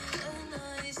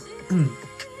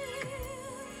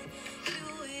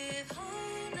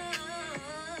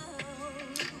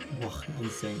 Wow,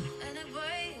 insane.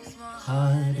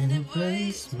 And it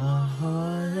breaks my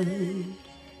heart.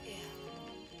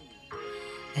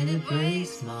 And it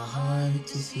breaks my heart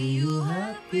to see you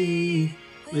happy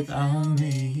without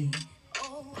me.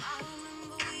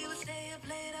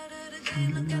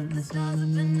 And I'm the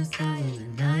sun in the sky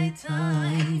in the night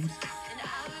times. And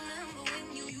I remember when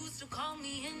you used to call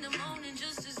me in the morning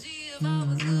just to see if I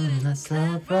was good and I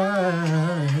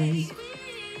surprised.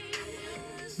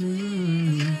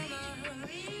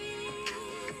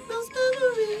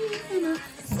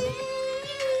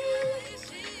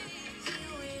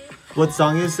 What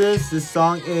song is this? This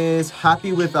song is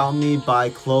Happy Without Me by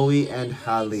Chloe and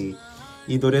Halle.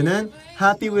 이 노래는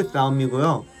Happy Without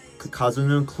Me고요. 그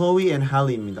가수는 Chloe and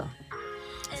Halle입니다.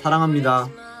 사랑합니다.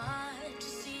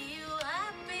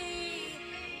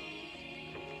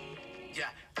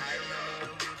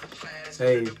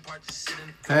 Hey,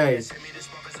 Hey.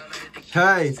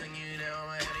 Hey.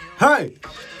 Hey.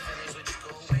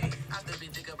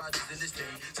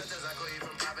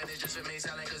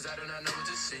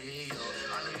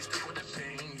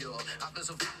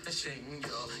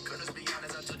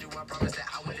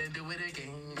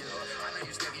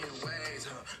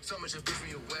 So much to push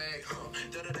me away.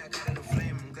 That got in the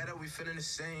flame. I'm glad that we feeling the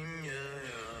same. Yeah,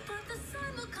 yeah. But the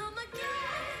sun will come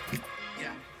again.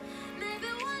 Yeah. Maybe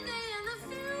one day in the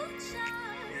future.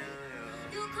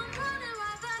 Yeah. You'll come running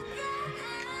right back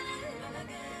again.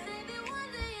 Maybe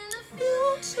one day in the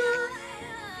future.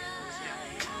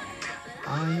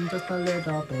 I'm just a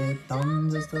little bit,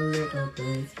 I'm just a little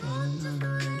bit, I'm a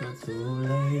little too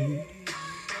late.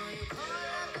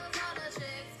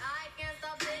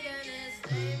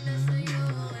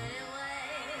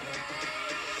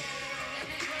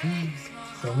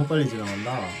 너무 빨리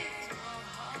지나간다.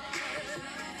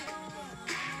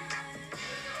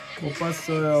 못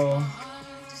봤어요.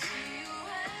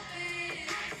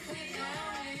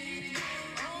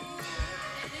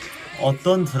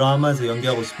 어떤 드라마에서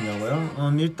연기하고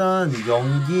싶냐고요? 일단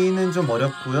연기는 좀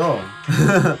어렵고요.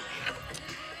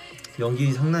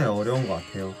 연기 상당히 어려운 것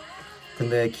같아요.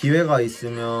 근데 기회가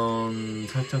있으면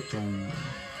살짝 좀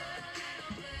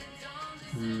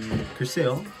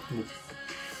글쎄요. 뭐,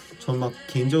 전 막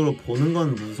개인적으로 보는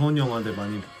건 무서운 영화들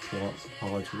많이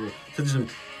봐가지고 사실 좀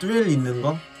스릴 있는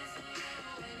거?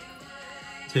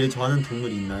 제일 좋아하는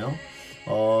동물이 있나요?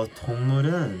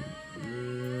 동물은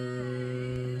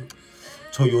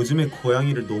저 요즘에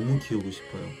고양이를 너무 키우고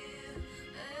싶어요.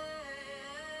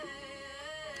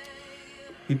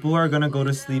 People are gonna go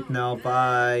to sleep now.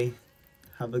 Bye.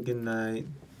 Have a good night.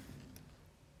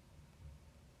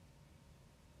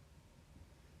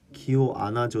 기호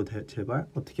안아줘 제발?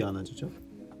 어떻게 안아주죠?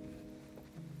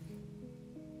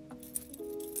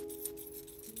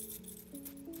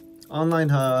 Online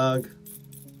hug.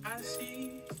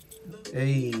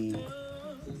 에이.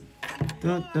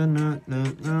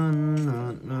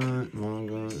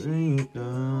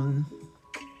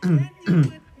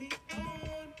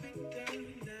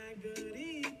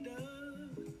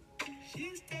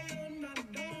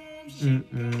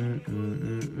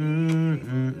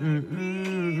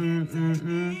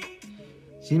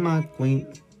 She's my queen.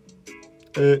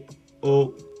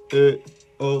 Oh.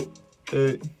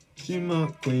 She's my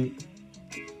queen.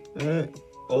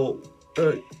 Oh.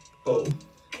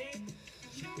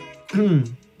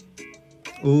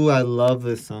 Ooh, I love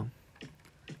this song.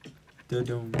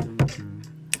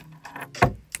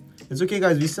 It's okay,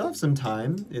 guys. We still have some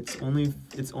time. It's only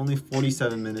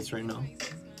 47 minutes right now.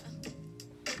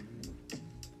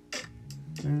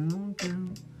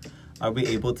 Are we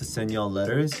able to send y'all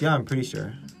letters? Yeah, I'm pretty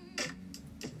sure.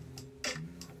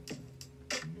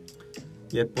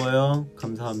 예뻐요.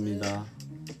 감사합니다.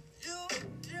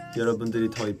 여러분들이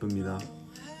더 이쁩니다.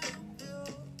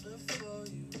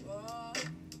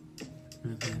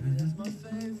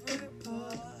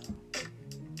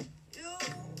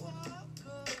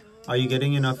 Are you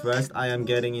getting enough rest? I am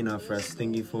getting enough rest.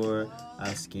 Thank you for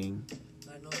asking.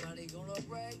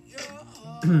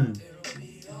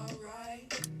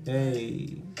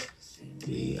 Hey,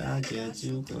 I get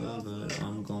you covered.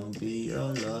 I'm gonna be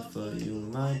your lover. You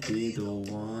might be the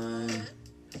one.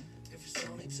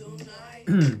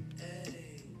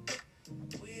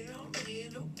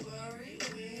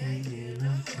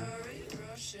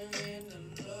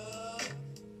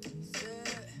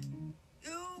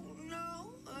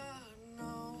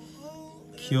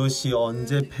 기호씨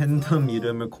언제 팬덤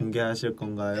이름을 공개하실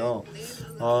건가요?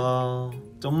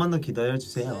 좀만 더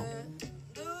기다려주세요.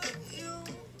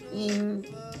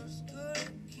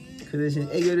 그 대신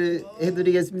애교를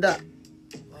해드리겠습니다.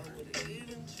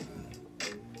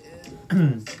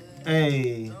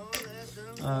 에이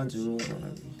아주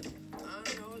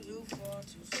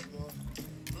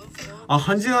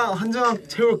한 시간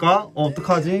채울까?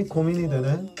 어떡하지? 고민이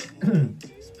되네.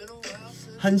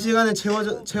 한 시간에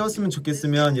채웠으면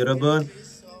좋겠으면 여러분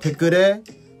댓글에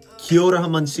기호를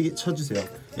한번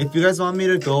쳐주세요. If you guys want me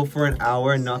to go for an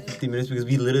hour and not 50 minutes because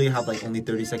we literally have like only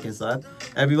 30 seconds left,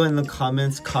 everyone in the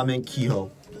comments comment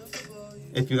기호.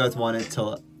 If you guys want it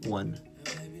till 1.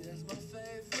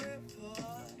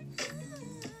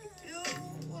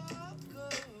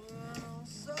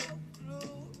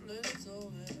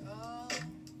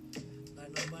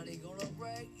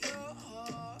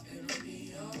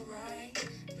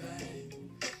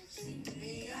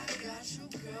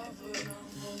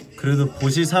 그래도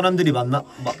보실 사람들이 많나?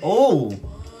 오!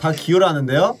 다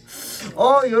기호라는데요?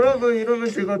 여러분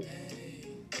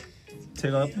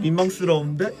제가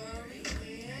민망스러운데?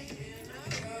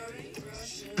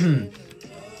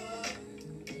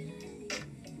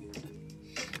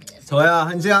 저야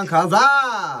 1시간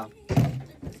가자.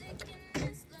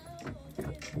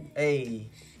 에이.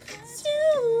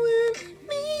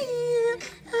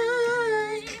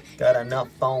 Got enough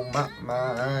on my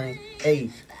mind.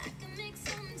 에이.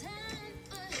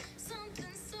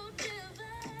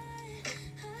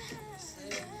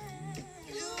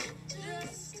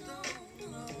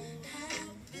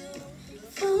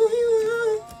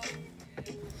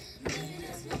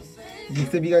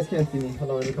 Except you guys can't see me.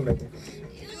 Hold on, let me come back here.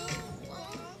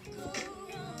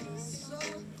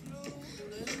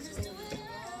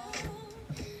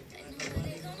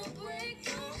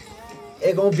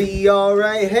 It gon' be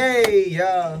alright, hey,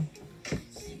 yeah.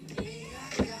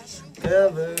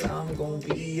 Ever, I'm gon'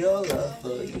 be your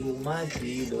lover. You might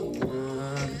be the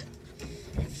one.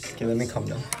 Okay, let me calm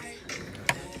down.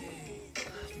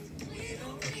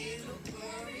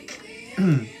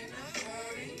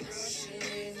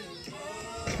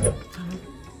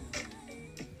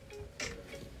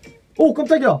 오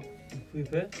깜짝이야.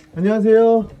 Vve?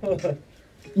 안녕하세요.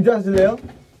 인사하실래요?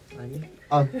 아니.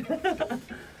 아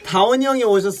다원이 형이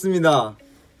오셨습니다.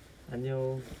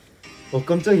 안녕.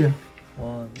 깜짝이야.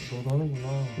 와, 너도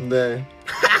하는구나. 네.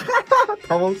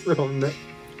 당황스럽네.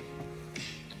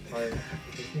 아유,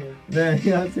 조심해. 네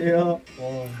안녕하세요.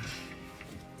 와.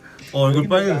 얼굴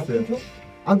빨개졌어요.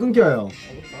 안 끊겨요.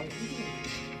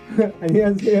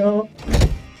 안녕하세요.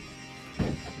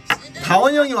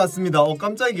 다원 형이 왔습니다.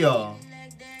 깜짝이야.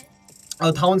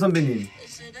 아 다원 선배님.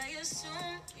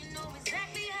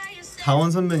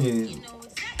 다원 선배님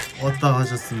왔다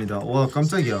가셨습니다. 와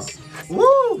깜짝이야.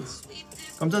 우!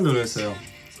 깜짝 놀랐어요.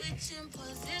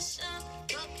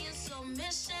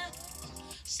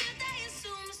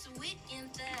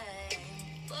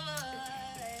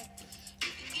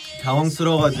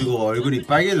 당황스러워가지고 얼굴이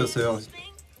빨개졌어요.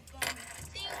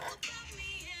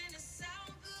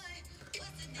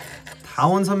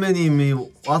 다원 선배님이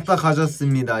왔다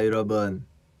가셨습니다, 여러분.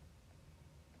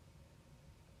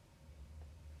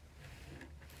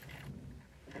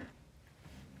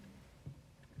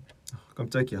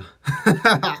 깜짝이야.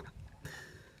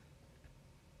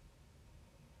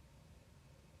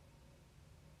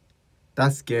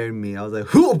 That scared me. I was like,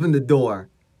 who opened the door?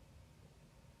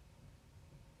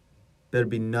 Better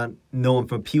be no one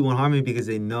from P1harmony because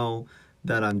they know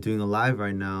that I'm doing a live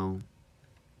right now.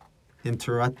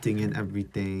 Interrupting and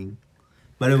everything.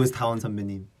 But it was 다원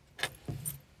선배님.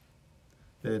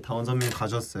 네, 다원 선배님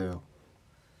가셨어요.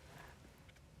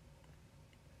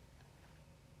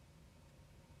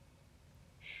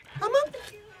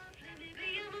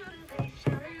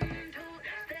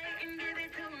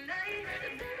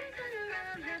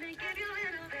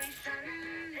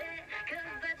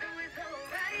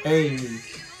 Hey,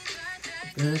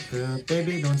 good, good,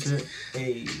 baby, don't you?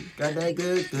 Hey, got that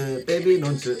good, good, baby,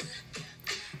 don't you?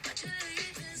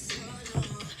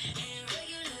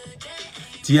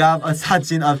 Do you have a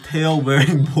사진 of Teo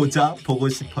wearing 모자? 보고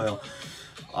싶어요.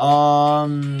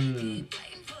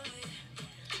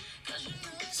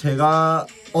 제가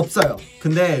없어요.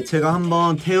 근데 제가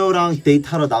한번 테오랑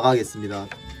데이트하러 나가겠습니다.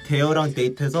 테오랑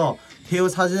데이트해서 테오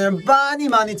사진을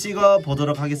많이 찍어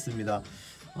보도록 하겠습니다.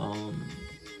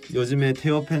 요즘에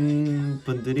테오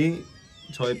팬분들이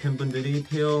저희 팬분들이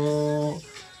테오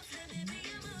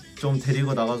좀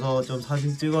데리고 나가서 좀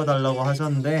사진 찍어달라고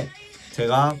하셨는데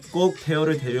제가 꼭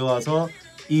테오를 데려와서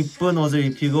이쁜 옷을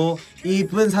입히고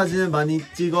이쁜 사진을 많이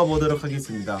찍어보도록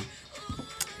하겠습니다.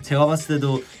 제가 봤을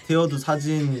때도 테오도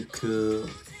사진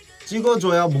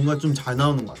찍어줘야 뭔가 좀 잘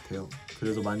나오는 것 같아요.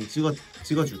 그래서 많이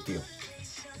찍어줄게요.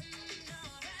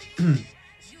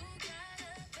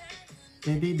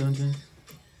 Baby don't you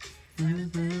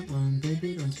one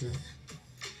baby don't you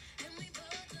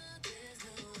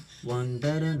one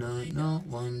better no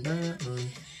one better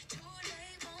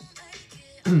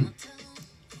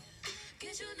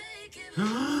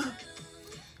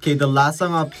Okay, the last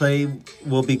song I'll play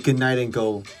will be Good Night and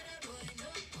Go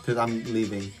because I'm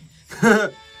leaving.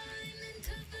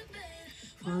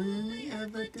 Finally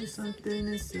ever do something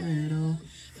to settle,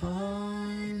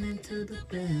 falling into the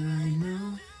bed right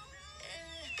now.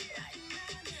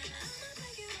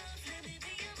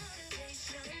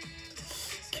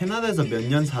 캐나다에서 몇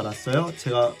년 살았어요?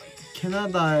 제가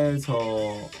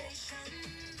캐나다에서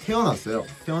태어났어요.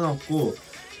 태어났고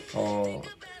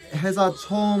회사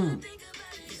처음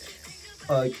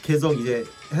계속 이제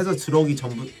회사 들어오기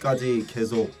전까지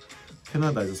계속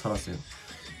캐나다에서 살았어요.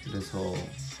 그래서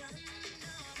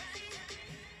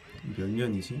몇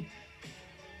년이지?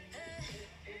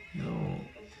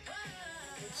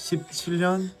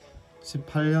 17년?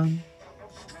 18년?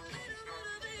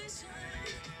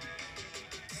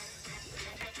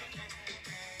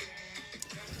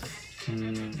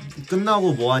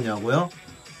 끝나고 뭐 하냐고요?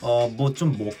 뭐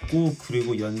좀 먹고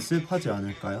그리고 연습하지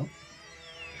않을까요?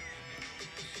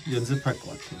 연습할 것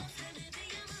같아요.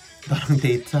 나랑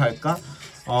데이트 할까?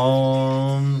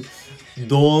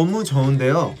 너무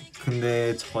좋은데요.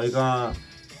 근데 저희가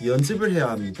연습을 해야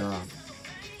합니다.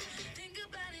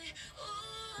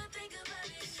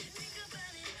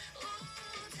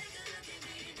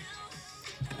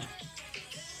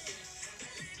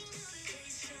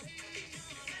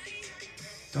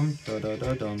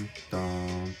 땀따라라담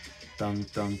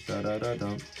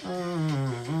땀땀따라라담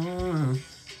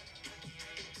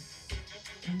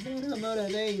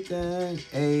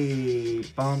에이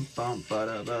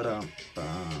빰빰빠라바람 빰.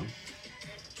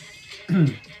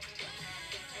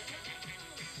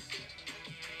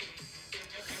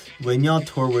 When y'all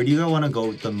tour, where do you guys want to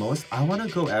go the most? I want to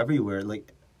go everywhere,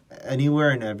 like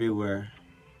anywhere and everywhere.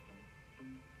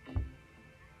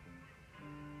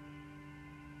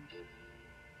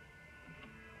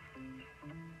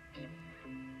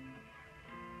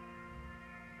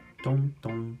 Dum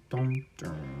dum dum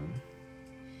dum.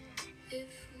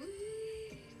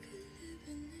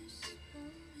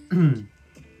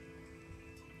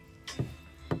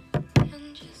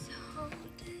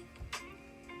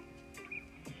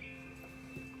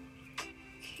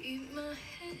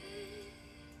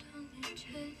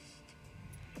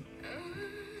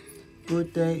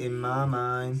 Good day in my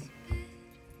mind.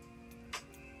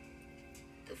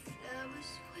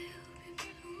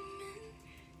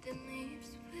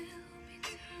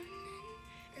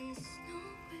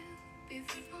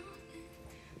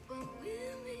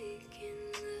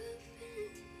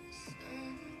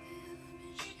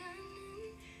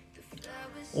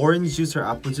 오렌지 주스,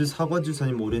 애플 주스, 사과 주스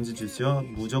아니면 오렌지 주스요?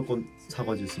 무조건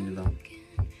사과 주스입니다.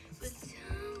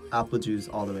 Apple juice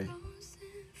all the way.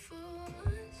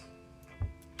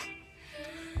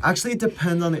 Actually, it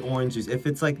depends on the orange juice. If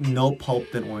it's like no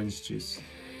pulp, then orange juice.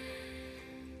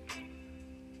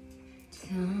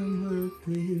 Time will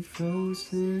be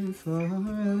frozen for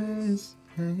us.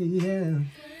 Hey, yeah.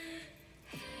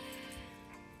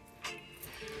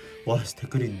 와,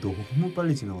 댓글이 너무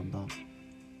빨리 지나간다.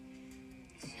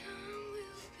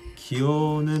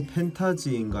 기호는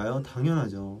펜타지인가요?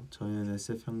 당연하죠. 저희는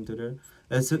SF 형들을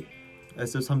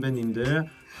SF 선배님들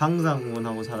항상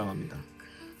응원하고 사랑합니다.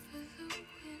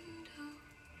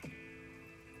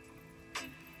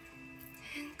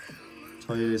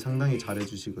 저희를 상당히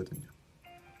잘해주시거든요.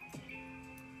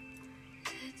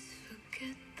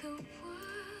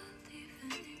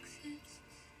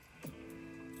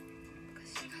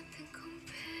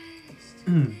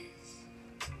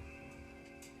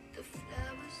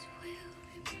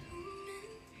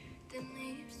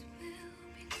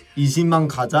 (20만)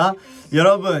 가자.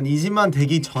 여러분 20만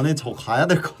되기 전에 저 가야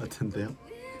될 것 같은데요.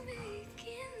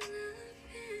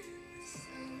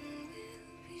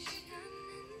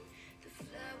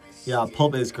 Yeah,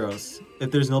 pulp is gross.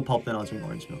 If there's no pulp, then I'll drink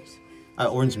orange milk.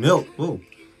 Orange milk. Ooh,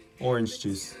 orange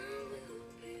juice.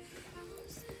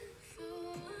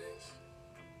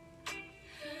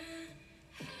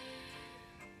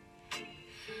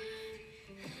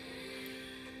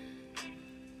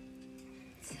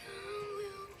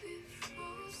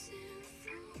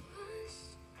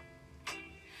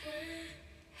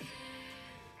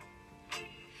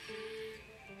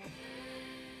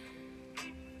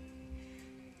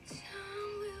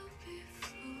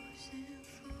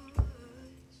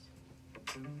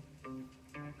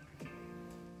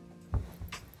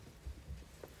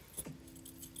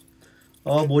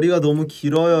 머리가 너무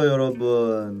길어요,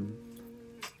 여러분.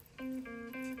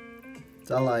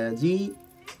 잘라야지.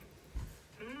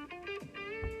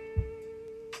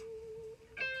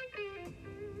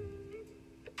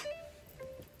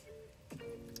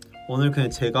 오늘 그냥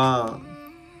제가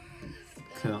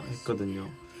그냥 했거든요.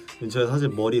 제가 사실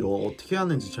머리를 어떻게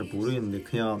하는지 잘 모르겠는데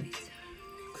그냥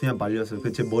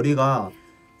말렸어요. 제 머리가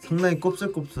상당히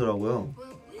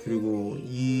곱슬곱슬하고요. 그리고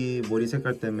이 머리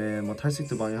색깔 때문에 뭐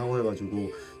탈색도 많이 하고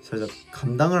해가지고 살짝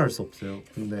감당을 할 수 없어요.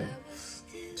 근데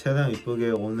최대한 이쁘게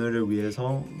오늘을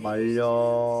위해서 말려봤어요.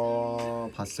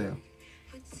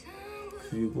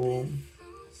 그리고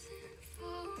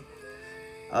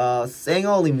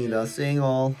생얼입니다.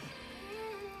 생얼.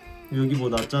 여기 뭐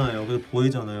났잖아요. 그래서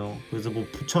보이잖아요. 그래서 뭐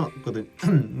붙여놨거든.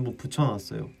 뭐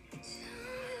붙여놨어요.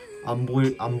 안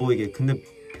보이게. 근데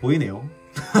보이네요.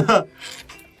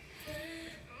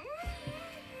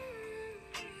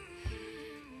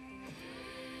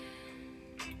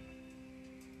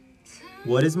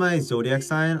 What is my zodiac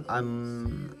sign?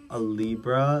 I'm a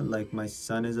Libra. Like my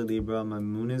sun is a Libra. My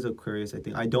moon is Aquarius. I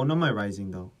think. I don't know my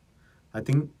rising though. I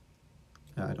think.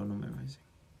 Yeah, I don't know my rising.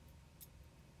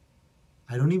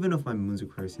 I don't even know if my moon's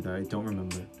Aquarius either. I don't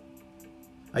remember.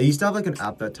 I used to have like an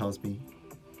app that tells me.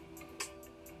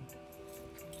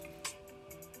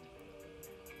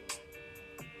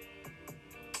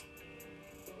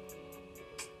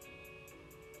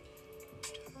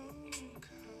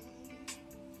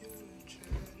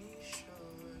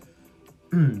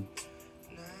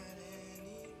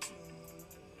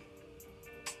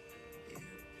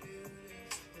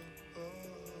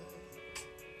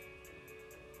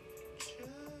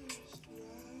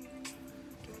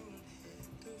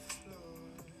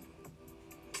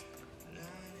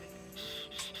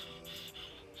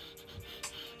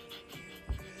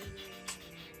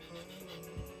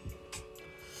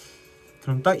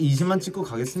 그럼 딱 20만 찍고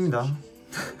가겠습니다.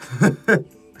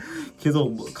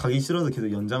 계속 뭐 가기 싫어서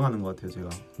계속 연장하는 것 같아요 제가.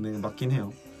 근데 맞긴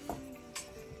해요.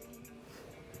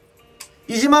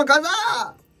 20만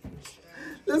가자!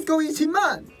 Let's go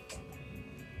 20만!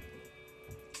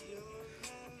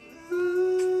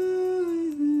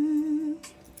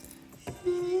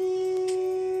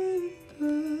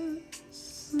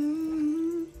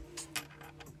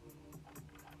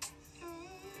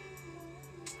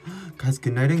 Guys,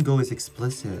 Good Night and Go is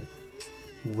explicit.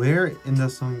 Where in that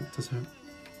song does her...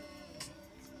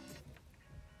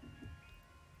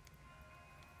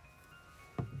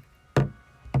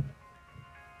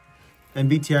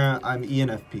 MBTI, I'm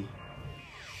ENFP.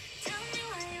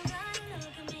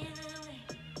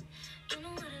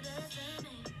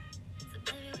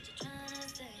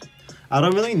 I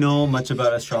don't really know much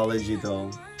about astrology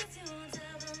though.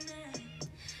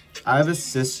 I have a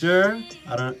sister.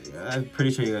 I'm pretty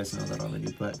sure you guys know that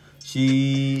already, but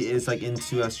she is like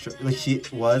into like she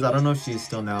was. I don't know if she's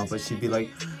still now, but she'd be like,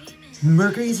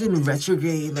 Mercury's in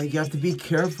retrograde. Like you have to be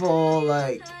careful.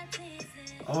 Like,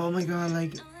 oh my god,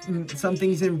 like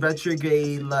something's in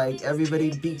retrograde. Like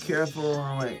everybody be careful.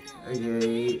 I'm like,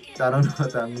 okay, I don't know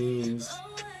what that means.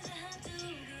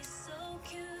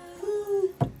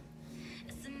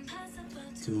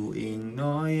 To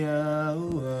ignore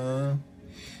you.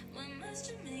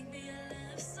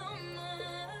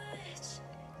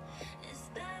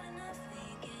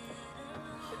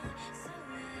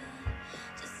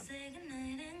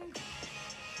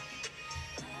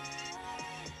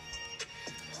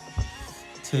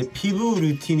 제 피부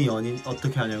루틴이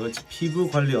어떻게 하냐고요? 제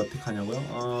피부 관리 어떻게 하냐고요?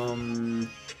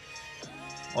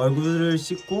 얼굴을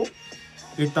씻고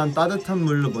일단 따뜻한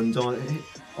물로 먼저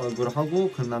얼굴을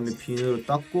하고 그 다음에 비누로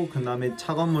닦고 그 다음에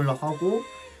차가운 물로 하고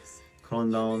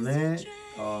그런 다음에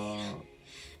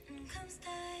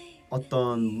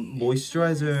어떤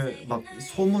모이스처라이저 막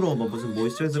솜으로 뭐 무슨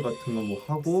모이스처라이저 같은 거 뭐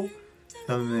하고 그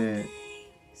다음에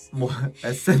뭐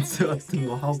에센스 같은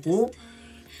거 하고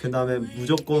그 다음에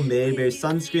무조건 매일매일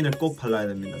선스크린을 꼭 발라야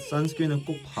됩니다. 선스크린을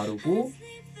꼭 바르고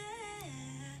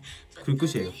그리고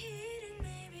끝이에요.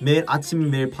 매일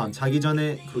아침 매일 밤 자기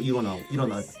전에 그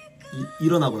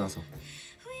일어나고 나서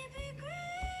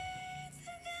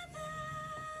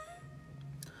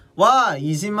와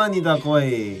 20만이다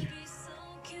거의.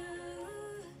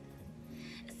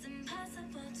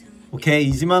 오케이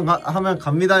 20만 하면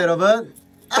갑니다 여러분.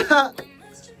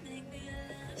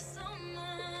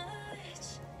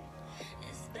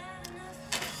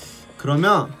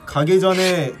 그러면 가기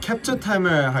전에 캡처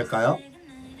타임을 할까요?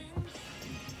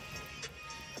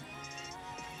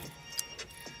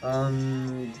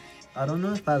 I don't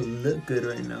know if I look good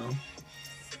right now.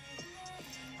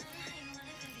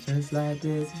 Just like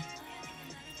this.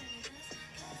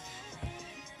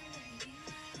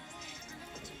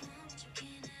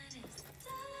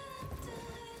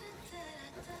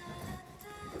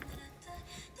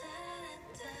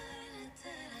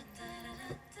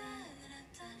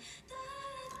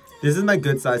 This is my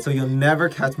good side, so you'll never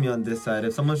catch me on this side.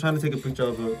 If someone's trying to take a picture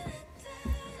of it.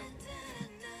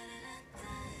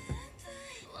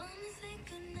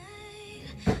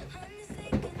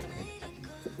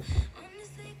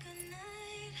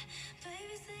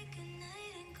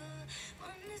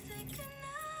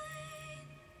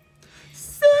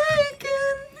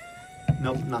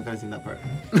 Nope, not gonna sing that part.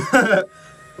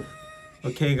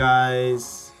 Okay,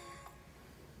 guys.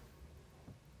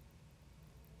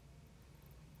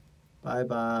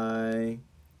 바이바이.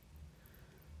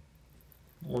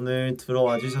 오늘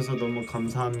들어와 주셔서 너무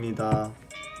감사합니다.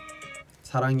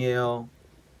 사랑해요.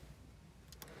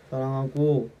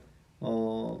 사랑하고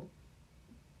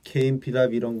개인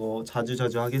비답 이런 거 자주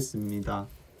하겠습니다.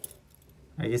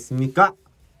 알겠습니까?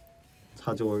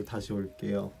 다시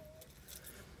올게요.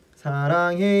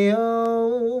 사랑해요.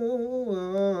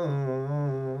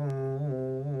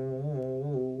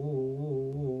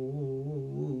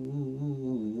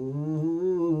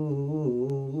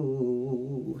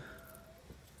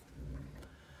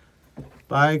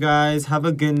 Bye guys. Have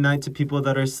a good night to people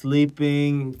that are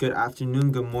sleeping. Good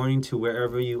afternoon, good morning to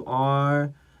wherever you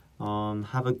are.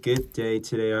 Have a good day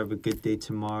today. Have a good day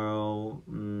tomorrow.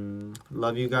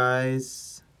 Love you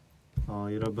guys.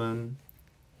 여러분,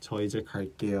 저 이제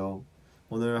갈게요.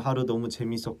 오늘 하루 너무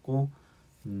재밌었고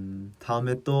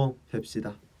다음에 또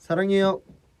뵙시다. 사랑해요.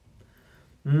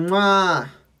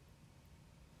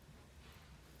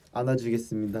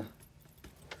 안아주겠습니다.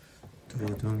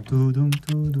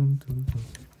 두둥두둥두둥두둥.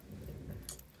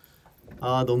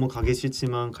 아 너무 가기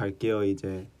싫지만 갈게요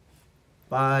이제.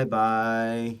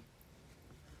 바이바이.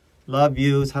 Love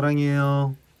you.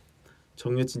 사랑해요.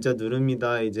 종료 진짜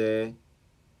누릅니다 이제.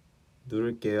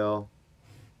 누를게요.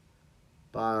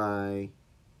 바이.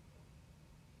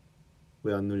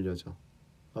 왜 안 눌려져?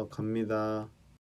 갑니다.